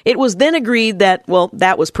footprints, it was then agreed that, well,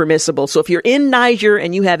 that was permissible. So if you're in Niger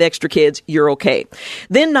and you have extra kids, you're okay.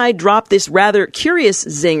 Then Nye dropped this rather curious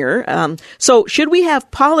zinger. So should we have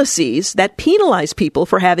policies that penalize people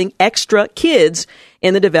for having extra kids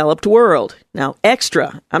in the developed world? Now,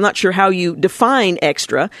 extra, I'm not sure how you define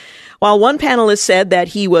extra. While one panelist said that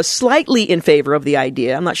he was slightly in favor of the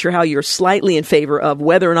idea, I'm not sure how you're slightly in favor of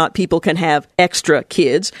whether or not people can have extra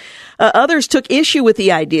kids. Others took issue with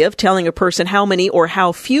the idea of telling a person how many or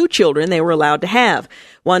how few children they were allowed to have.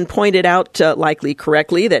 One pointed out, likely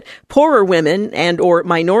correctly, that poorer women and or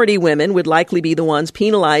minority women would likely be the ones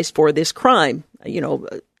penalized for this crime.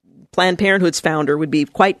 Planned Parenthood's founder would be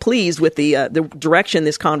quite pleased with the direction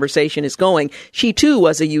this conversation is going. She, too,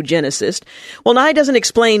 was a eugenicist. Well, Nye doesn't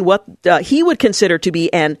explain what he would consider to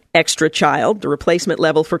be an extra child. The replacement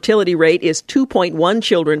level fertility rate is 2.1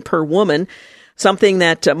 children per woman, something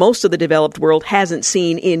that most of the developed world hasn't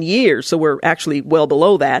seen in years, so we're actually well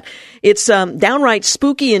below that. It's downright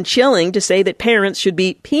spooky and chilling to say that parents should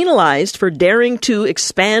be penalized for daring to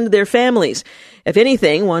expand their families. If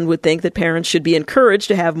anything, one would think that parents should be encouraged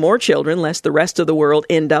to have more children, lest the rest of the world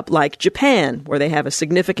end up like Japan, where they have a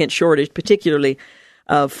significant shortage, particularly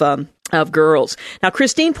of of girls. Now,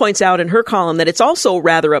 Christine points out in her column that it's also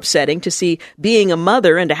rather upsetting to see being a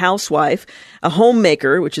mother and a housewife, a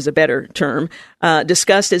homemaker, which is a better term,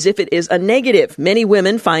 discussed as if it is a negative. Many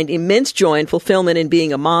women find immense joy and fulfillment in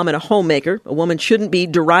being a mom and a homemaker. A woman shouldn't be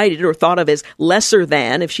derided or thought of as lesser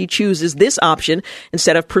than if she chooses this option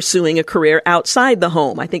instead of pursuing a career outside the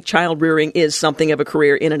home. I think child rearing is something of a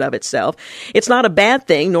career in and of itself. It's not a bad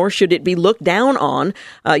thing, nor should it be looked down on,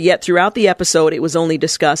 yet throughout the episode it was only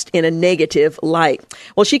discussed in a negative light.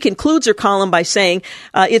 Well, she concludes her column by saying,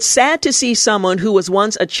 it's sad to see someone who was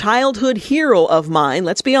once a childhood hero of mine,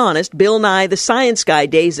 let's be honest, Bill Nye the Science Guy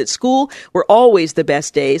days at school were always the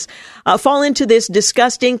best days, fall into this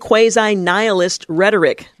disgusting quasi-nihilist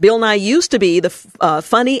rhetoric. Bill Nye used to be the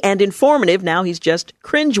funny and informative. Now he's just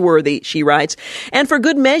cringeworthy, she writes. And for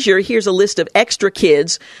good measure, here's a list of extra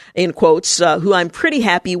kids, in quotes, who I'm pretty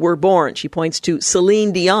happy were born. She points to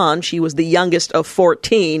Celine Dion. She was the youngest of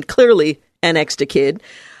 14, clearly an extra kid.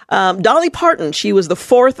 Dolly Parton, she was the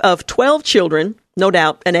fourth of 12 children, no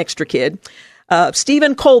doubt an extra kid.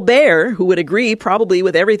 Stephen Colbert, who would agree probably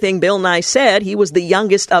with everything Bill Nye said, he was the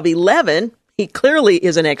youngest of 11. He clearly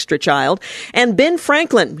is an extra child. And Ben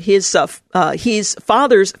Franklin, his father's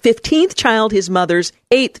 15th child, his mother's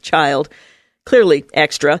 8th child, clearly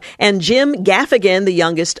extra. And Jim Gaffigan, the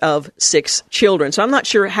youngest of 6 children. So I'm not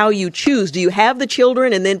sure how you choose. Do you have the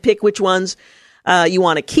children and then pick which ones you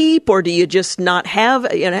want to keep, or do you just not have?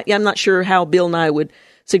 I'm not sure how Bill Nye would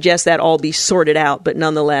suggest that all be sorted out, but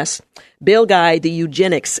nonetheless, Bill Guy, the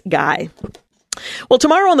eugenics guy. Well,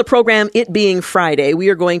 tomorrow on the program, it being Friday, we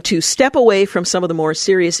are going to step away from some of the more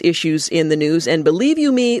serious issues in the news. And believe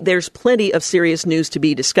you me, there's plenty of serious news to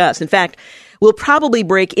be discussed. In fact, we'll probably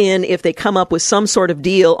break in if they come up with some sort of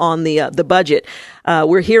deal on the budget.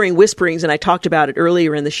 We're hearing whisperings, and I talked about it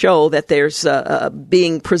earlier in the show, that there's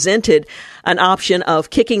being presented an option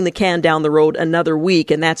of kicking the can down the road another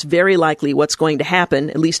week, and that's very likely what's going to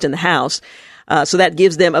happen, at least in the House. So that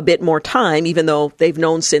gives them a bit more time, even though they've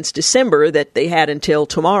known since December that they had until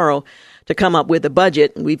tomorrow to come up with a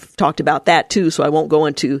budget. We've talked about that too, so I won't go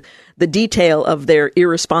into the detail of their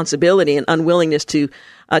irresponsibility and unwillingness to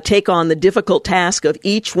take on the difficult task of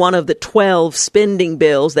each one of the 12 spending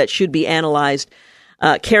bills that should be analyzed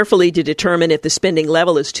carefully to determine if the spending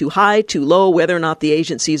level is too high, too low, whether or not the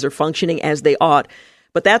agencies are functioning as they ought.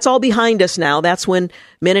 But that's all behind us now. That's when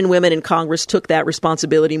men and women in Congress took that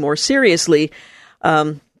responsibility more seriously.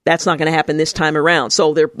 That's not going to happen this time around.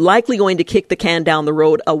 So they're likely going to kick the can down the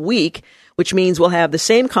road a week, which means we'll have the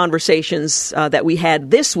same conversations that we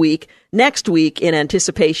had this week, next week, in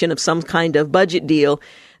anticipation of some kind of budget deal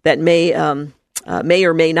that may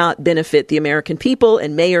or may not benefit the American people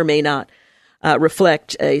and may or may not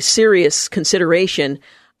reflect a serious consideration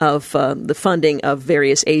of the funding of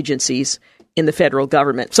various agencies in the federal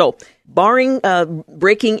government. So barring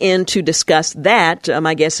breaking in to discuss that,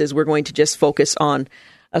 my guess is we're going to just focus on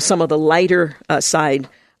some of the lighter side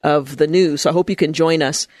of the news. So I hope you can join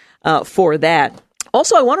us for that.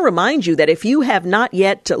 Also, I want to remind you that if you have not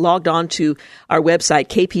yet logged on to our website,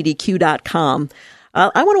 kpdq.com,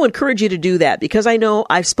 I want to encourage you to do that, because I know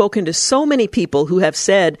I've spoken to so many people who have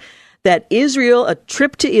said that Israel, a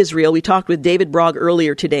trip to Israel, we talked with David Brogg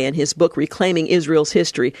earlier today in his book, Reclaiming Israel's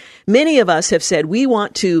History. Many of us have said we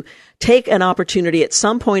want to take an opportunity at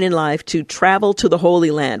some point in life to travel to the Holy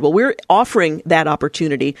Land. Well, we're offering that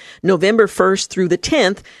opportunity November 1st through the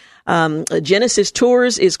 10th. Genesis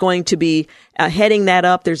Tours is going to be heading that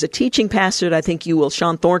up. There's a teaching pastor that I think you will,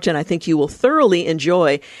 Sean Thornton, I think you will thoroughly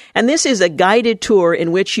enjoy. And this is a guided tour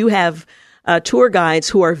in which you have tour guides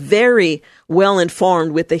who are very well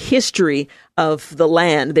informed with the history of the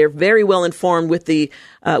land. They're very well informed with the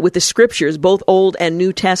scriptures, both Old and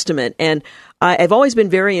New Testament. And I've always been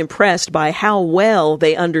very impressed by how well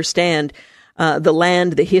they understand the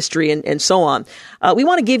land, the history, and so on. We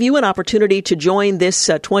want to give you an opportunity to join this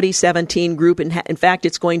 2017 group. In fact,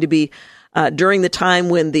 it's going to be during the time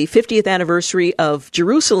when the 50th anniversary of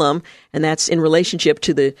Jerusalem, and that's in relationship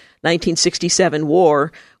to the 1967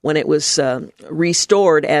 war, when it was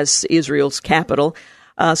restored as Israel's capital.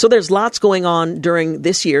 So there's lots going on during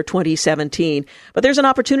this year, 2017. But there's an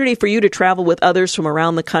opportunity for you to travel with others from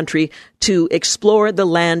around the country to explore the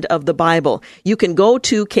land of the Bible. You can go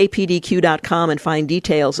to kpdq.com and find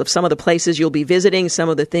details of some of the places you'll be visiting, some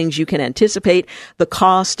of the things you can anticipate, the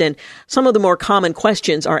cost, and some of the more common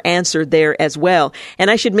questions are answered there as well.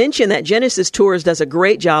 And I should mention that Genesis Tours does a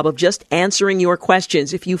great job of just answering your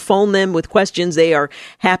questions. If you phone them with questions, they are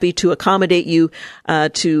happy to accommodate you,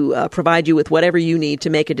 to provide you with whatever you need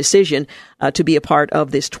to make a decision to be a part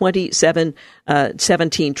of this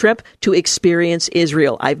 2017 trip to experience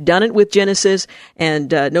Israel. I've done it with with Genesis,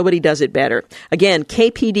 and nobody does it better. Again,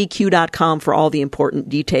 kpdq.com for all the important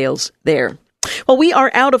details there. Well, we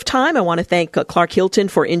are out of time. I want to thank Clark Hilton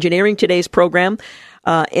for engineering today's program.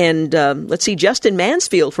 Let's see, Justin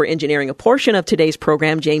Mansfield for engineering a portion of today's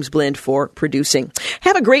program, James Blend for producing.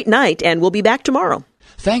 Have a great night, and we'll be back tomorrow.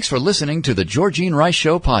 Thanks for listening to the Georgene Rice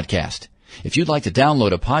Show podcast. If you'd like to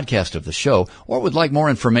download a podcast of the show or would like more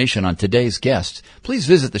information on today's guests, please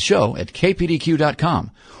visit the show at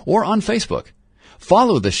kpdq.com or on Facebook.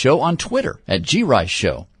 Follow the show on Twitter at GRice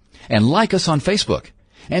Show and like us on Facebook.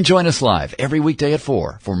 And join us live every weekday at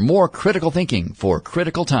 4 for more critical thinking for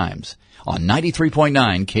critical times on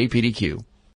 93.9 KPDQ.